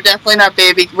 No, right? We're definitely not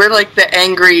baby. We're like the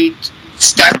angry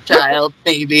stepchild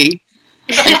baby.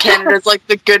 And Canada's like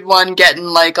the good one getting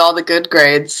like all the good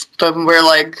grades. But we're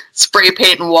like spray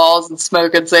painting walls and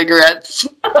smoking cigarettes.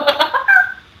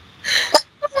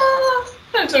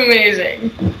 That's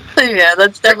amazing. Yeah,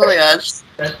 that's definitely us.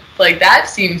 Like, that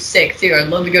seems sick, too. I'd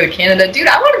love to go to Canada. Dude,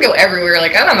 I want to go everywhere.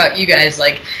 Like, I don't know about you guys.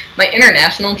 Like, my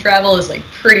international travel is, like,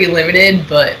 pretty limited,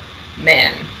 but,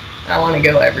 man, I want to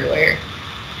go everywhere.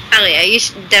 Oh, yeah, you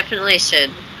definitely should.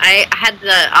 I had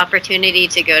the opportunity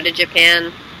to go to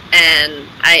Japan, and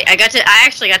I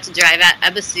actually got to drive at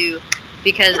Ebisu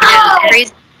because it was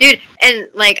crazy. Dude, and,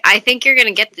 like, I think you're going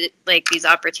to get, these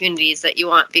opportunities that you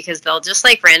want because they'll just,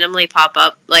 like, randomly pop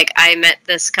up. Like, I met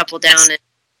this couple down in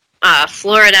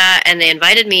Florida, and they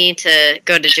invited me to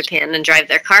go to Japan and drive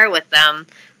their car with them.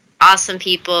 Awesome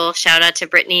people. Shout out to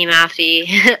Brittany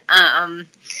Maffey.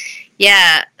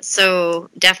 Yeah,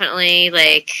 so definitely,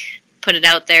 like, put it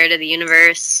out there to the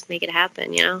universe. Make it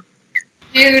happen, you know?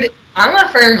 Dude, I'm a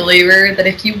firm believer that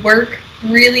if you work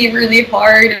really, really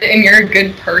hard and you're a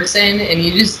good person and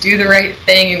you just do the right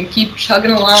thing and keep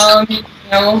chugging along, you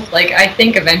know, like, I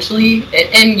think eventually,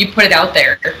 and you put it out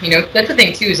there, you know, that's the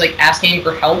thing too, is like asking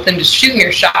for help and just shooting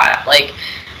your shot. Like,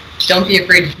 don't be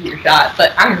afraid to shoot your shot.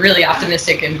 But I'm really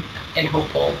optimistic and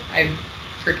hopeful. I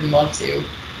freaking love to.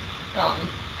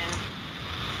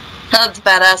 That's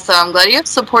badass, though. I'm glad you have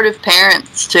supportive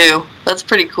parents, too. That's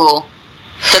pretty cool.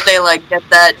 That they, like, get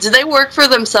that. Do they work for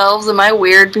themselves? Am I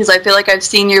weird? Because I feel like I've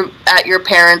seen you at your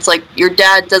parents, like, your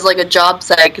dad does, like, a job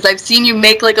site. Because I've seen you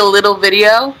make, like, a little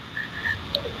video.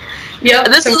 Yeah.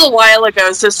 This was a while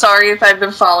ago, so sorry if I've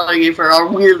been following you for a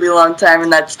really long time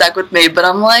and that stuck with me. But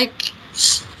I'm like...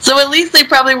 So at least they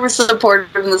probably were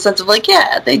supportive in the sense of, like,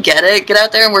 yeah, they get it. Get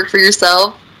out there and work for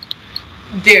yourself.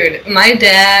 Dude, my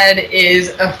dad is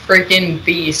a freaking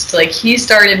beast. Like, he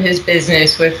started his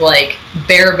business with, like,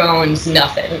 bare bones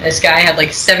nothing. This guy had, like,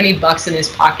 $70 in his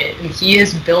pocket, and he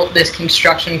has built this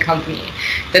construction company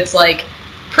that's, like,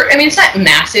 I mean, it's not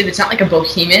massive, it's not like a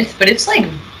behemoth, but it's, like,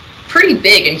 pretty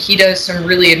big, and he does some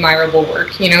really admirable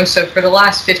work, you know? So for the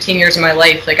last 15 years of my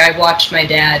life, like, I've watched my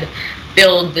dad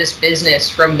build this business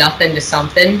from nothing to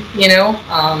something, you know?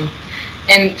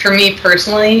 And for me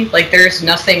personally, like, there's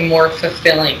nothing more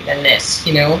fulfilling than this,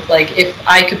 you know? Like, if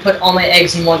I could put all my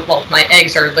eggs in one, well, my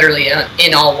eggs are literally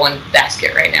in all one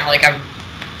basket right now. Like, I'm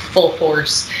full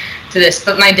force to this.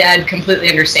 But my dad completely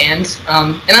understands.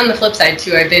 And on the flip side,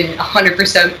 too, I've been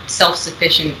 100%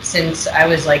 self-sufficient since I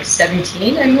was, like,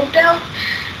 17. I moved out.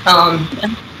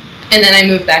 And then I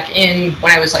moved back in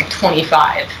when I was, like,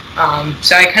 25.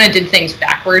 So I kind of did things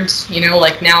backwards, you know,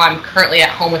 like now I'm currently at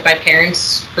home with my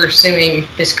parents pursuing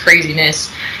this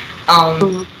craziness.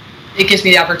 It gives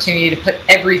me the opportunity to put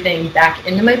everything back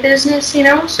into my business, you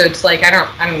know, so it's like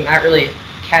I'm not really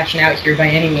cashing out here by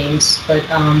any means, but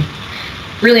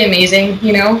really amazing,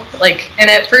 you know, like, and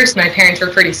at first my parents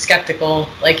were pretty skeptical,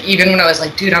 like, even when I was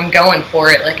like, dude, I'm going for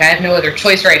it, like, I have no other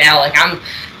choice right now, like,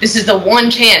 this is the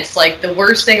one chance, like, the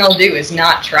worst thing I'll do is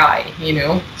not try, you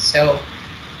know, so...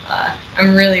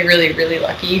 I'm really, really, really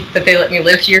lucky that they let me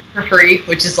live here for free,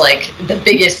 which is like the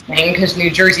biggest thing because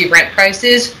New Jersey rent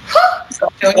prices.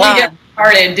 Don't you get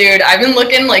started, dude. I've been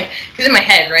looking, like, because in my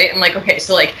head, right, I'm like, okay,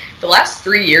 so, like, the last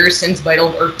 3 years since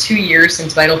 2 years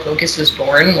since Vital Focus was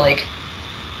born, like,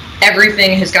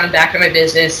 everything has gone back to my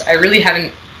business. I really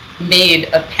haven't made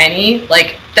a penny,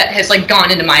 like, that has, like,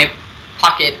 gone into my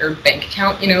pocket or bank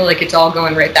account, you know, like, it's all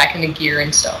going right back into gear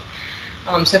and stuff.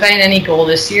 So if I had any goal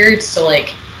this year, it's to,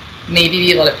 like, maybe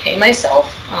be able to pay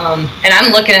myself. And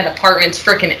I'm looking at apartments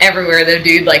freaking everywhere though,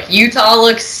 dude. Like, Utah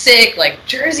looks sick. Like,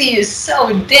 Jersey is so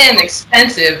damn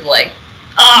expensive. Like,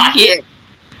 Yeah.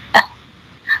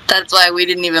 That's why we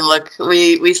didn't even look.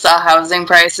 We saw housing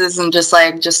prices and just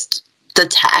the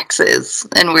taxes.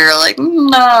 And we were like,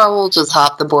 no, we'll just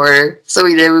hop the border. So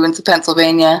we did. We went to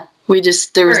Pennsylvania.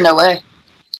 There was no way.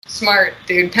 Smart,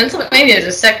 dude. Pennsylvania is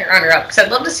a second runner-up because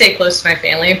I'd love to stay close to my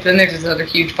family, but then there's this other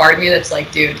huge part of me that's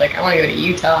like, dude, like, I want to go to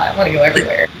Utah. I want to go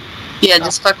everywhere. Yeah,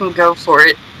 just fucking go for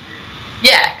it.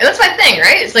 Yeah, and that's my thing,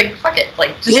 right? It's like, fuck it.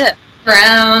 Like, just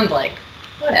around, like,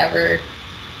 whatever.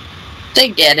 They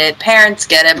get it. Parents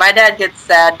get it. My dad gets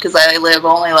sad because I live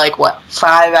only,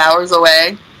 5 hours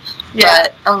away? Yeah.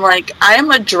 But I'm like,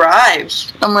 I'm a drive.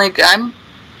 I'm like,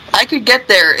 I could get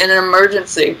there in an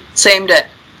emergency. Same day.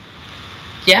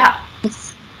 Yeah.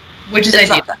 Which is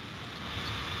ideal.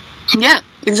 Yeah,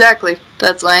 exactly.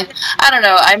 That's why. I don't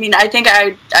know. I mean, I think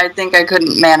I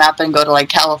couldn't man up and go to,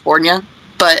 California.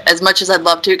 But as much as I'd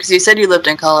love to, because you said you lived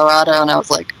in Colorado, and I was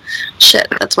like, shit,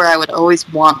 that's where I would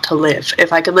always want to live.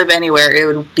 If I could live anywhere, it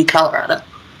would be Colorado.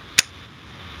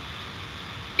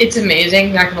 It's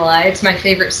amazing, not gonna lie. It's my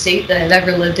favorite state that I've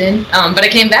ever lived in. But I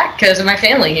came back because of my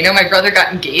family. You know, my brother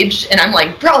got engaged, and I'm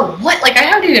like, bro, what? Like, I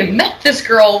haven't even met this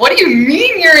girl. What do you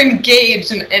mean you're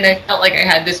engaged? And I felt like I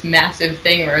had this massive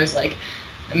thing where I was like,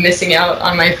 I'm missing out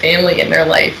on my family and their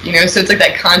life, you know? So it's like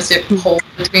that constant pull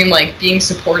between, like, being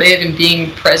supportive and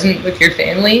being present with your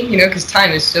family, you know, because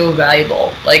time is so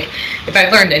valuable. Like, if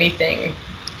I've learned anything,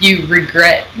 you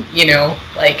regret, you know,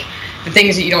 like, the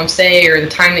things that you don't say or the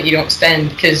time that you don't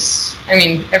spend, because, I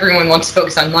mean, everyone wants to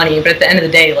focus on money, but at the end of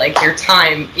the day, like, your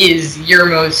time is your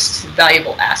most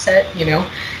valuable asset, you know?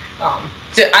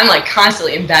 So I'm, like,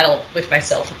 constantly in battle with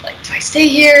myself of, like, do I stay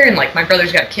here? And, like, my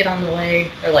brother's got a kid on the way.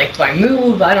 Or, like, do I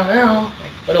move? I don't know.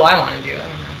 Like, what do I want to do? I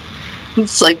don't know.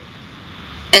 It's, like,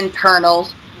 internal.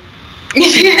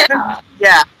 Yeah.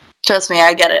 Yeah. Trust me,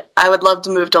 I get it. I would love to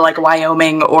move to,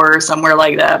 Wyoming or somewhere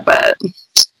like that, but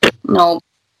no.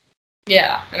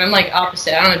 Yeah, and I'm, like,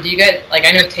 opposite. I don't know, do you guys, like,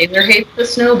 I know Taylor hates the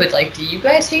snow, but, like, do you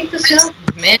guys hate the snow?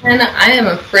 Man, I am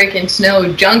a freaking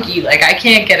snow junkie. Like, I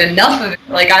can't get enough of it.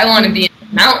 Like, I want to be in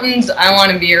the mountains. I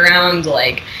want to be around,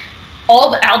 like, all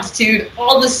the altitude,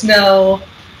 all the snow,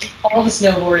 all the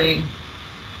snowboarding.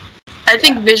 I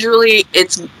think visually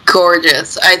it's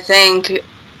gorgeous. I think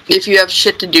if you have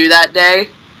shit to do that day,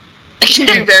 it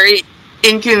can be very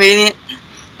inconvenient.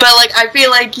 But, like, I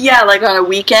feel like, yeah, like, on a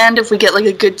weekend, if we get, like,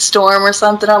 a good storm or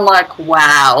something, I'm like,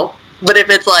 wow. But if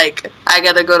it's, like, I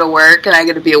gotta go to work, and I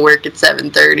gotta be at work at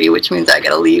 7:30, which means I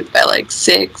gotta leave by,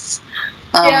 6,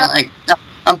 like,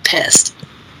 I'm pissed.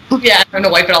 Yeah, having to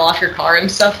wipe it all off your car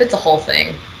and stuff, it's a whole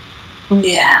thing.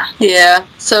 Yeah.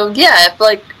 So, yeah, if,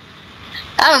 like,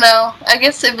 I don't know. I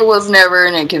guess if it was never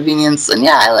an inconvenience, then,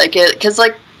 yeah, I like it. Because,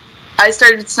 like, I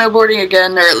started snowboarding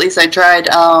again, or at least I tried,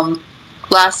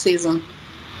 last season.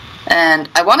 And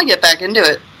I want to get back into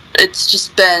it. It's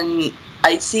just been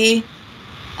icy,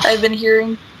 I've been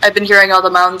hearing. I've been hearing all the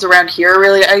mountains around here are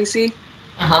really icy.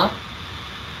 Uh-huh.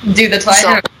 Dude, that's why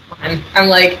I have fun. I'm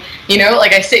like, you know,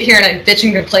 like, I sit here and I bitch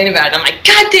and complain about it. I'm like,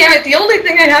 God damn it, the only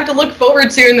thing I have to look forward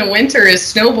to in the winter is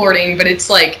snowboarding, but it's,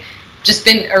 like, just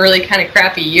been a really kind of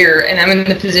crappy year, and I'm in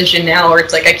the position now where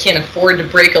it's like I can't afford to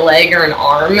break a leg or an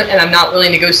arm, and I'm not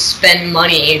willing to go spend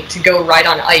money to go ride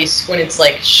on ice when it's,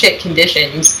 like, shit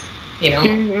conditions. You know?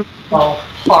 Mm-hmm. Oh,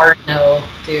 hard no,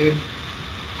 dude.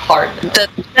 Hard no.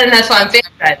 And that's why I'm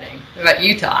fantasizing about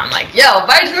Utah. I'm like, yo, if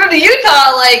I just move to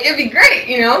Utah, like, it'd be great,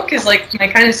 you know? Because, like, my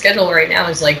kind of schedule right now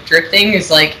is, like, drifting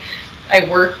is, like, I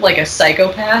work like a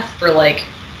psychopath for, like,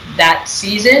 that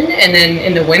season, and then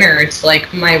in the winter, it's,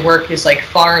 like, my work is, like,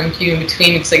 far and few in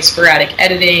between. It's, like, sporadic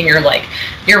editing or, like,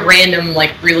 your random,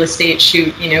 like, real estate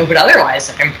shoot, you know? But otherwise,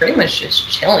 like, I'm pretty much just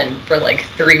chilling for, like,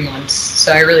 3 months.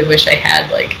 So I really wish I had,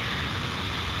 like,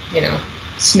 you know,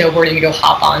 snowboarding to go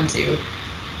hop onto.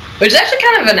 Which is actually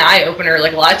kind of an eye-opener.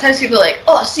 Like, a lot of times people are like,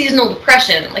 oh, seasonal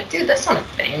depression. I'm like, dude, that's not a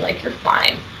thing. Like, you're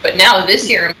fine. But now this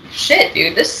year, I'm like, shit,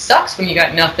 dude, this sucks when you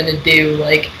got nothing to do.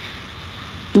 Like,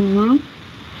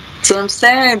 That's what I'm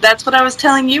saying. That's what I was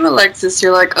telling you, Alexis.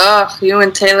 You're like, oh, you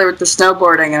and Taylor with the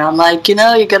snowboarding. And I'm like, you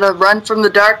know, you gotta run from the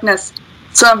darkness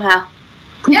somehow.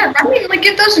 Yeah, right? Like,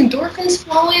 get those endorphins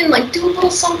flowing. Like, do a little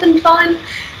something fun.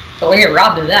 But when you're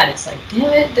robbed of that, it's like,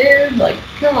 damn it, dude, like,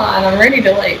 come on, I'm ready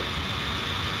to, like...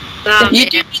 Oh, You man,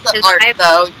 do the 'cause art,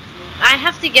 though. I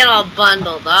have to get all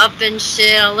bundled up and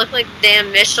shit. I'll look like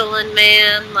damn Michelin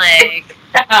Man. Like,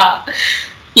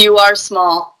 You are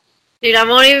small. dude, I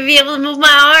won't even be able to move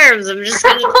my arms. I'm just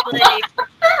gonna like...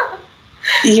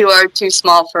 You are too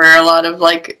small for a lot of,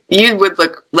 like... You would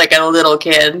look like a little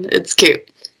kid. It's cute.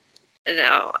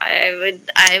 No,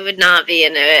 I would not be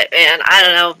into it, man. I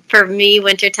don't know. For me,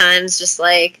 winter time's just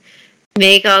like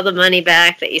make all the money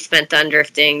back that you spent on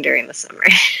drifting during the summer.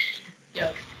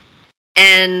 Yep.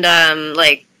 And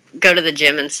like go to the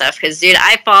gym and stuff, because dude,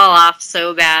 I fall off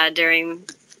so bad during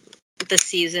the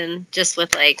season, just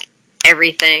with like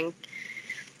everything.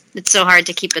 It's so hard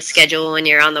to keep a schedule when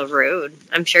you're on the road.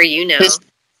 I'm sure you know.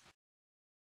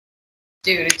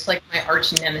 Dude, it's like my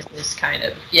arch nemesis, kind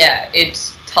of. Yeah,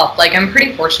 it's tough. Like, I'm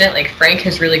pretty fortunate. Like, Frank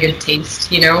has really good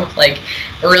taste, you know? Like,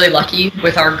 we're really lucky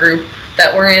with our group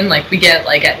that we're in. Like, we get,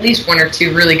 like, at least 1 or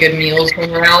 2 really good meals when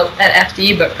we're out at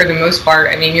FD, but for the most part,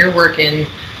 I mean, you're working,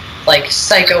 like,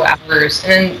 psycho hours.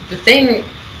 And then the thing,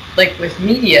 like, with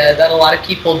media that a lot of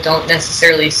people don't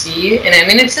necessarily see, and I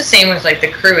mean, it's the same with, like,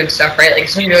 the crew and stuff, right? Like, if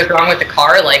something goes wrong with the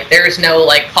car, like, there's no,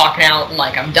 like, clocking out and,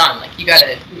 like, I'm done. Like, you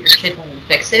gotta do your shit and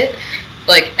fix it.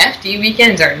 Like, FD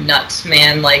weekends are nuts,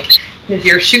 man. Like, if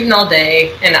you're shooting all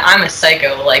day, and I'm a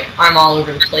psycho, like, I'm all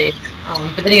over the place.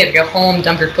 But then you gotta go home,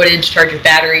 dump your footage, charge your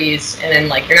batteries, and then,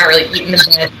 like, you're not really eating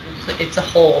the best. It's a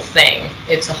whole thing.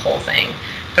 It's a whole thing.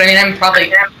 But, I mean, I'm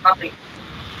probably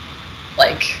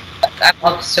like, I'm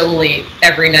up so late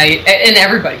every night, and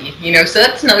everybody, you know? So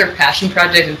that's another passion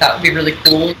project I thought would be really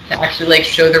cool, to actually, like,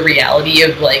 show the reality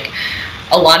of, like,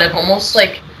 a lot of almost,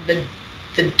 like,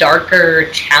 the darker,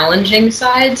 challenging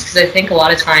sides, because I think a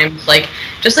lot of times, like,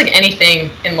 just like anything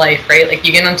in life, right? Like,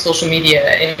 you get on social media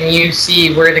and you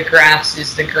see where the grass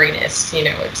is the greenest, you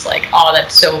know, it's like, oh,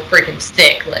 that's so freaking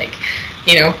sick, like,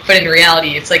 you know, but in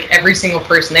reality, it's like every single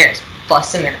person there is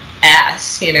busting their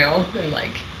ass, you know, and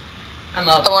like, I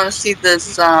want to see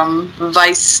this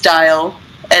Vice style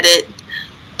edit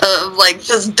of, like,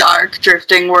 this dark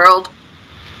drifting world.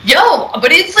 Yo,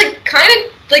 but it's like kind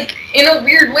of like in a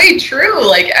weird way true.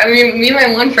 Like, I mean, me and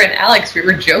my one friend Alex, we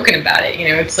were joking about it. You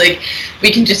know, it's like we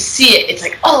can just see it. It's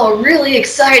like, oh, really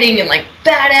exciting and like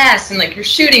badass, and like you're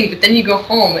shooting, but then you go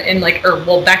home and like, or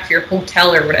well, back to your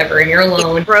hotel or whatever, and you're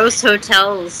alone. Gross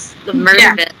hotels, the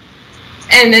murder bit.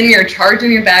 And then you're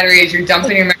charging your batteries, you're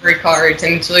dumping your memory cards,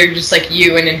 and so you're just like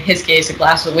you. And in his case, a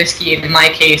glass of whiskey, and in my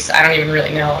case, I don't even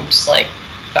really know. I'm just like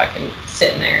fucking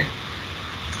sitting there,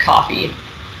 coffee,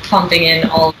 pumping in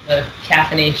all the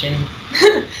caffeination.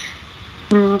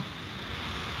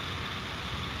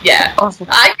 Yeah, awesome.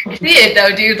 I can see it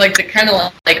though, dude. Like the kind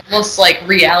of like almost like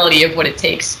reality of what it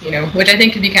takes, you know, which I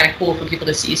think could be kind of cool for people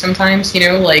to see sometimes, you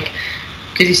know, like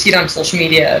because you see it on social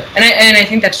media, and I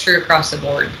think that's true across the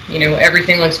board. You know,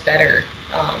 everything looks better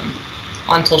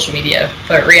on social media,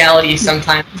 but reality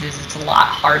sometimes is it's a lot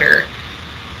harder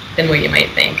than what you might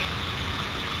think.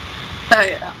 Oh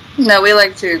yeah. No, we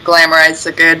like to glamorize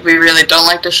the good. We really don't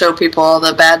like to show people all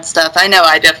the bad stuff. I know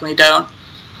I definitely don't.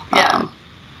 Yeah.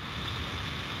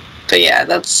 But yeah,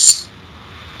 that's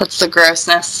the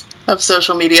grossness of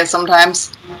social media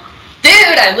sometimes. Dude,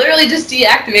 I literally just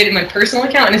deactivated my personal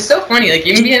account, and it's so funny. Like,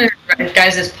 even being in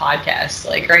guys' podcast,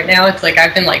 like, right now, it's like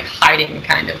I've been, like, hiding,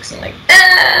 kind of, because I'm like,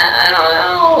 I don't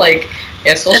know. Like,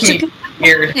 yeah, social media is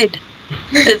weird.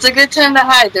 It's a good time to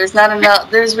hide. There's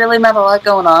really not a lot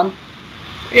going on.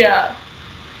 Yeah.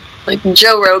 Like,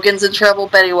 Joe Rogan's in trouble,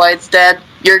 Betty White's dead.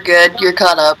 You're good. You're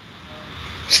caught up.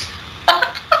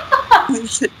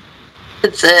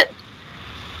 That's it.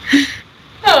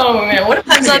 Oh, man. What if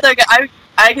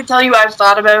I can tell you I've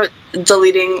thought about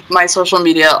deleting my social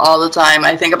media all the time.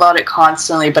 I think about it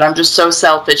constantly, but I'm just so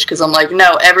selfish because I'm like,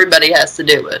 no, everybody has to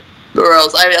do it. Or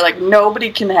else, nobody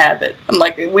can have it. I'm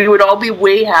like, we would all be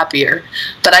way happier.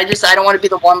 But I don't want to be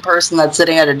the one person that's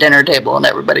sitting at a dinner table and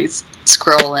everybody's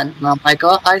scrolling. And I'm like,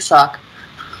 oh, I suck.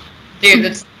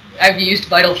 Dude, I've used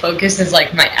Vital Focus as,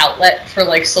 like, my outlet for,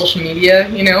 like, social media,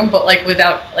 you know? But, like,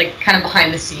 without, like, kind of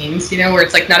behind the scenes, you know? Where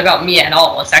it's, like, not about me at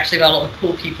all. It's actually about all the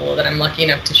cool people that I'm lucky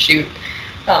enough to shoot.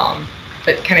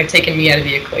 But kind of taking me out of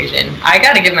the equation. I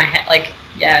gotta give my head, like,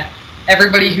 yeah.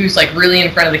 Everybody who's, like, really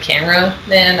in front of the camera,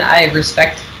 man, I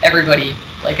respect everybody.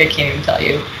 Like, I can't even tell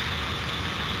you.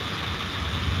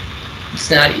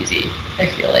 It's not easy, I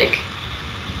feel like.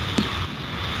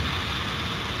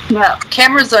 No,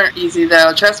 cameras aren't easy,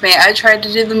 though. Trust me, I tried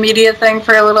to do the media thing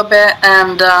for a little bit,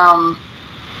 and,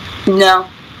 no,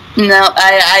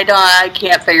 I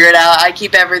can't figure it out. I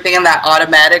keep everything in that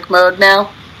automatic mode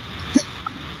now.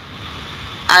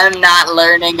 I'm not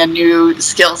learning a new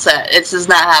skill set. It's just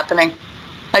not happening.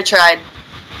 I tried.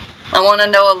 I want to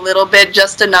know a little bit,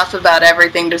 just enough about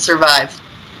everything to survive.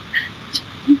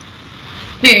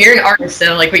 Dude, you're an artist,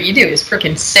 so like what you do is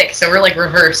freaking sick. So we're like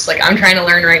reverse. Like I'm trying to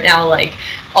learn right now, like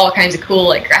all kinds of cool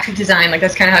like graphic design. Like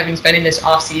that's kind of how I've been spending this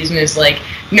off season is like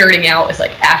nerding out with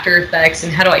like After Effects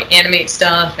and how do I animate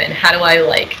stuff and how do I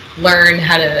like learn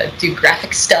how to do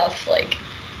graphic stuff. Like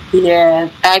Yeah,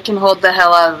 I can hold the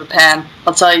hell out of the pen.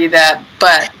 I'll tell you that.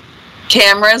 But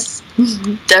cameras,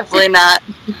 definitely not.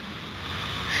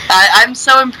 I'm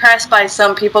so impressed by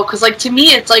some people because, like, to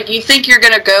me, it's like you think you're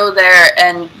gonna go there,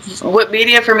 and what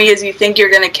media for me is you think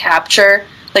you're gonna capture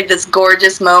like this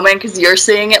gorgeous moment because you're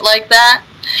seeing it like that,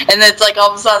 and then it's like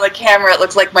all of a sudden on the camera it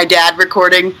looks like my dad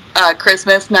recording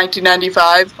Christmas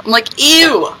 1995. I'm like,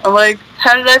 ew. I'm like,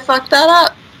 how did I fuck that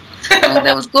up? I'm like,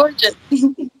 that was gorgeous.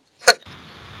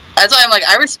 That's why I'm like,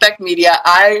 I respect media.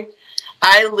 I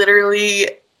literally.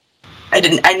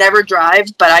 I never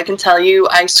drive, but I can tell you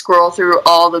I scroll through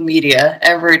all the media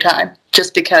every time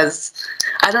just because,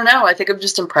 I don't know, I think I'm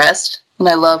just impressed. And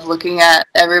I love looking at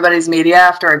everybody's media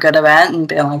after a good event and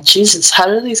being like, Jesus, how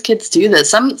do these kids do this?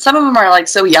 Some of them are like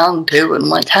so young too, and I'm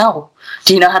like, how?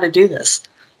 Do you know how to do this?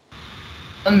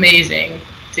 amazing,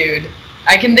 dude.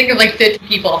 I can think of like 50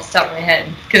 people off the top of my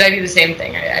head because I do the same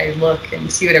thing. I look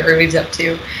and see what everybody's up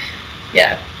to.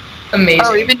 Yeah. Amazing.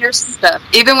 Oh, even your stuff.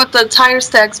 Even with the tire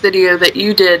stacks video that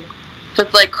you did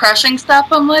with, like, crushing stuff,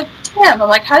 I'm like, damn. I'm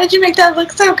like, how did you make that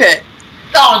look so good?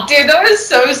 Oh, dude, that was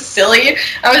so silly.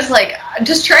 I was, like,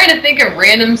 just trying to think of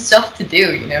random stuff to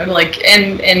do, you know? Like,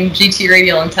 and GT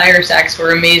Radial and tire stacks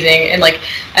were amazing. And, like,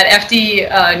 at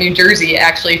FD New Jersey,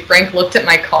 actually, Frank looked at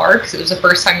my car because it was the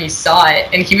first time he saw it,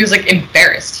 and he was, like,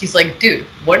 embarrassed. He's like, dude,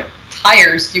 what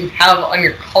tires do you have on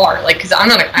your car? Like, because I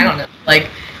don't know, like,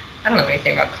 I don't know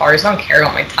anything about cars. I don't care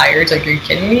about my tires. Like, are you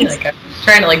kidding me? Like, I'm just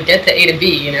trying to, like, get to A to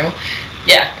B, you know?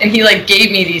 Yeah, and he, like,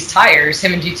 gave me these tires,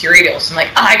 him and GT Radial. So I'm like,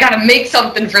 I gotta make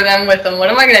something for them with them. What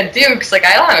am I gonna do? Because, like,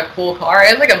 I don't have a cool car. I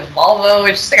have, like, a Volvo.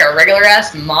 It's just, like, a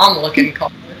regular-ass mom-looking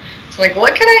car. So I'm like,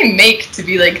 what can I make to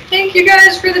be like, thank you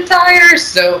guys for the tires?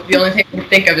 So the only thing I can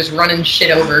think of is running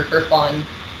shit over for fun.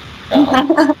 And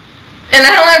I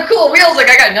don't have cool wheels. Like,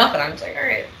 I got nothing. I'm just like, all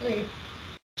right, let me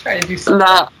try to do something.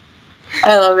 Nah.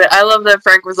 I love it. I love that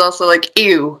Frank was also like,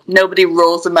 ew, nobody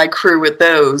rolls in my crew with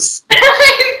those.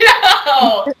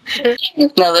 I know!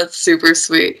 No, that's super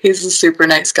sweet. He's a super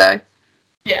nice guy.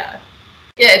 Yeah.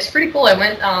 Yeah, it's pretty cool. I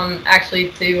went actually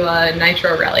to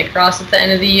Nitro Rallycross at the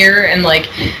end of the year, and like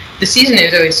the season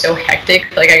is always so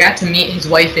hectic. Like I got to meet his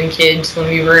wife and kids when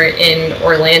we were in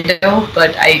Orlando,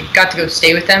 but I got to go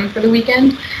stay with them for the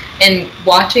weekend. And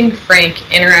watching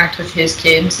Frank interact with his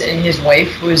kids and his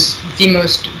wife was the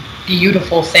most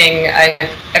beautiful thing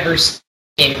I've ever seen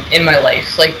in my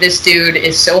life. Like, this dude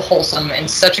is so wholesome and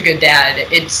such a good dad.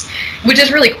 Which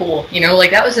is really cool, you know? Like,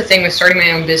 that was the thing with starting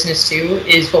my own business too,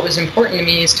 is what was important to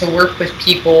me is to work with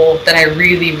people that I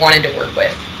really wanted to work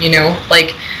with, you know?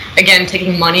 Like, again,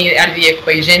 taking money out of the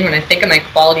equation, when I think of my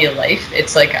quality of life,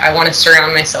 it's like I want to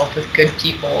surround myself with good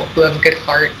people who have a good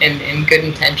heart and good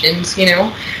intentions, you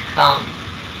know?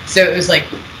 So it was like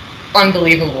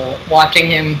unbelievable watching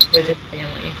him with his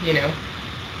family, you know?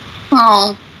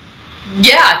 Oh.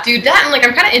 Yeah, dude, that, and like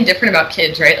I'm kind of indifferent about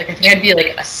kids, right? Like I think I'd be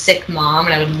like a sick mom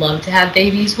and I would love to have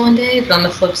babies one day, but on the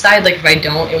flip side, like if I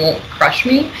don't, it won't crush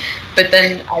me. But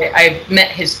then I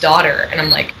met his daughter and I'm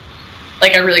like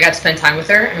I really got to spend time with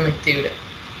her and I'm like, dude,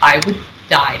 I would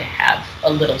die to have a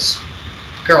little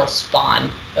girl spawn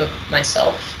of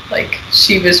myself. Like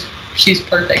she's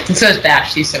perfect, and so is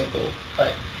Bash. She's so cool,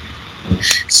 but.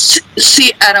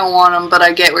 See, I don't want them, but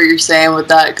I get what you're saying with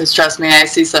that, because trust me, I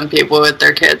see some people with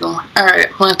their kids. I'm like,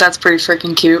 alright, well, that's pretty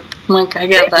freaking cute. I'm like, I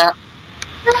get that.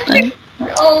 Oh my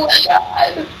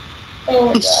god. Oh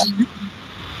my god.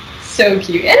 So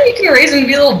cute. And you can raise them to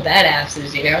be little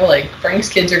badasses, you know? Like, Frank's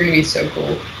kids are going to be so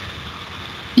cool.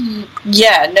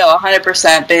 Yeah, no,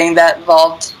 100% being that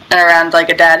involved and around, like,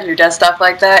 a dad who does stuff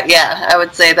like that, yeah, I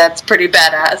would say that's pretty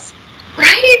badass.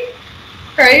 Right?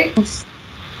 Right?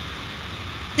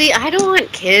 See, I don't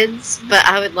want kids, but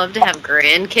I would love to have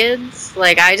grandkids.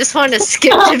 Like, I just want to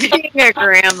skip to being a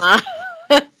grandma.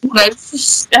 I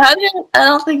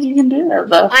don't think you can do that,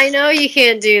 though. I know you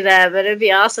can't do that, but it'd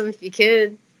be awesome if you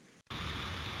could.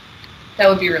 That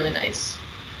would be really nice.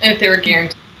 And if they were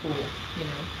guaranteed cool, you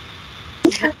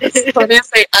know. It's funny to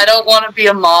say, I don't want to be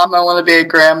a mom, I want to be a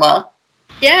grandma.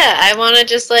 Yeah, I want to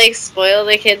just, like, spoil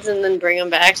the kids and then bring them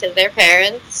back to their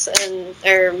parents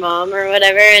or mom or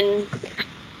whatever and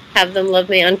have them love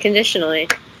me unconditionally.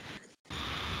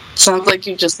 Sounds like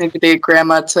you just need to be a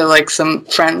grandma to like some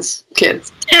friends'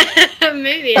 kids.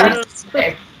 Maybe. I don't know.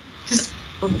 Okay.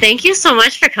 Well, thank you so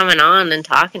much for coming on and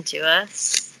talking to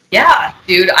us. Yeah,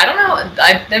 dude. I don't know.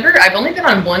 I've only been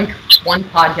on one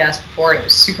podcast before. It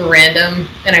was super random,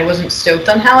 and I wasn't stoked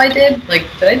on how I did. Like,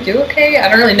 did I do okay? I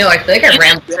don't really know. I feel like I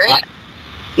rambled a lot.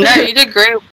 No, you did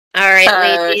great. All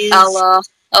right, ladies.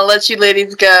 I'll let you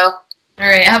ladies go. All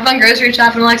right. Have fun grocery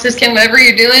shopping, Alexis. Kim, whatever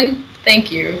you're doing, thank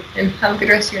you, and have a good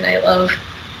rest of your night, love.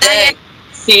 Thanks.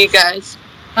 See you guys.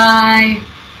 Bye.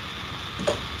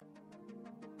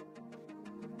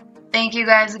 Thank you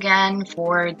guys again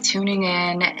for tuning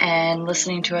in and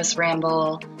listening to us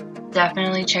ramble.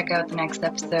 Definitely check out the next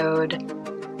episode.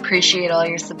 Appreciate all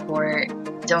your support.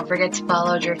 Don't forget to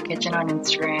follow Drift Kitchen on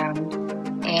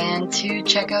Instagram and to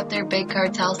check out their Big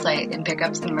Cartel site and pick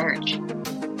up some merch.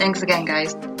 Thanks again,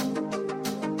 guys.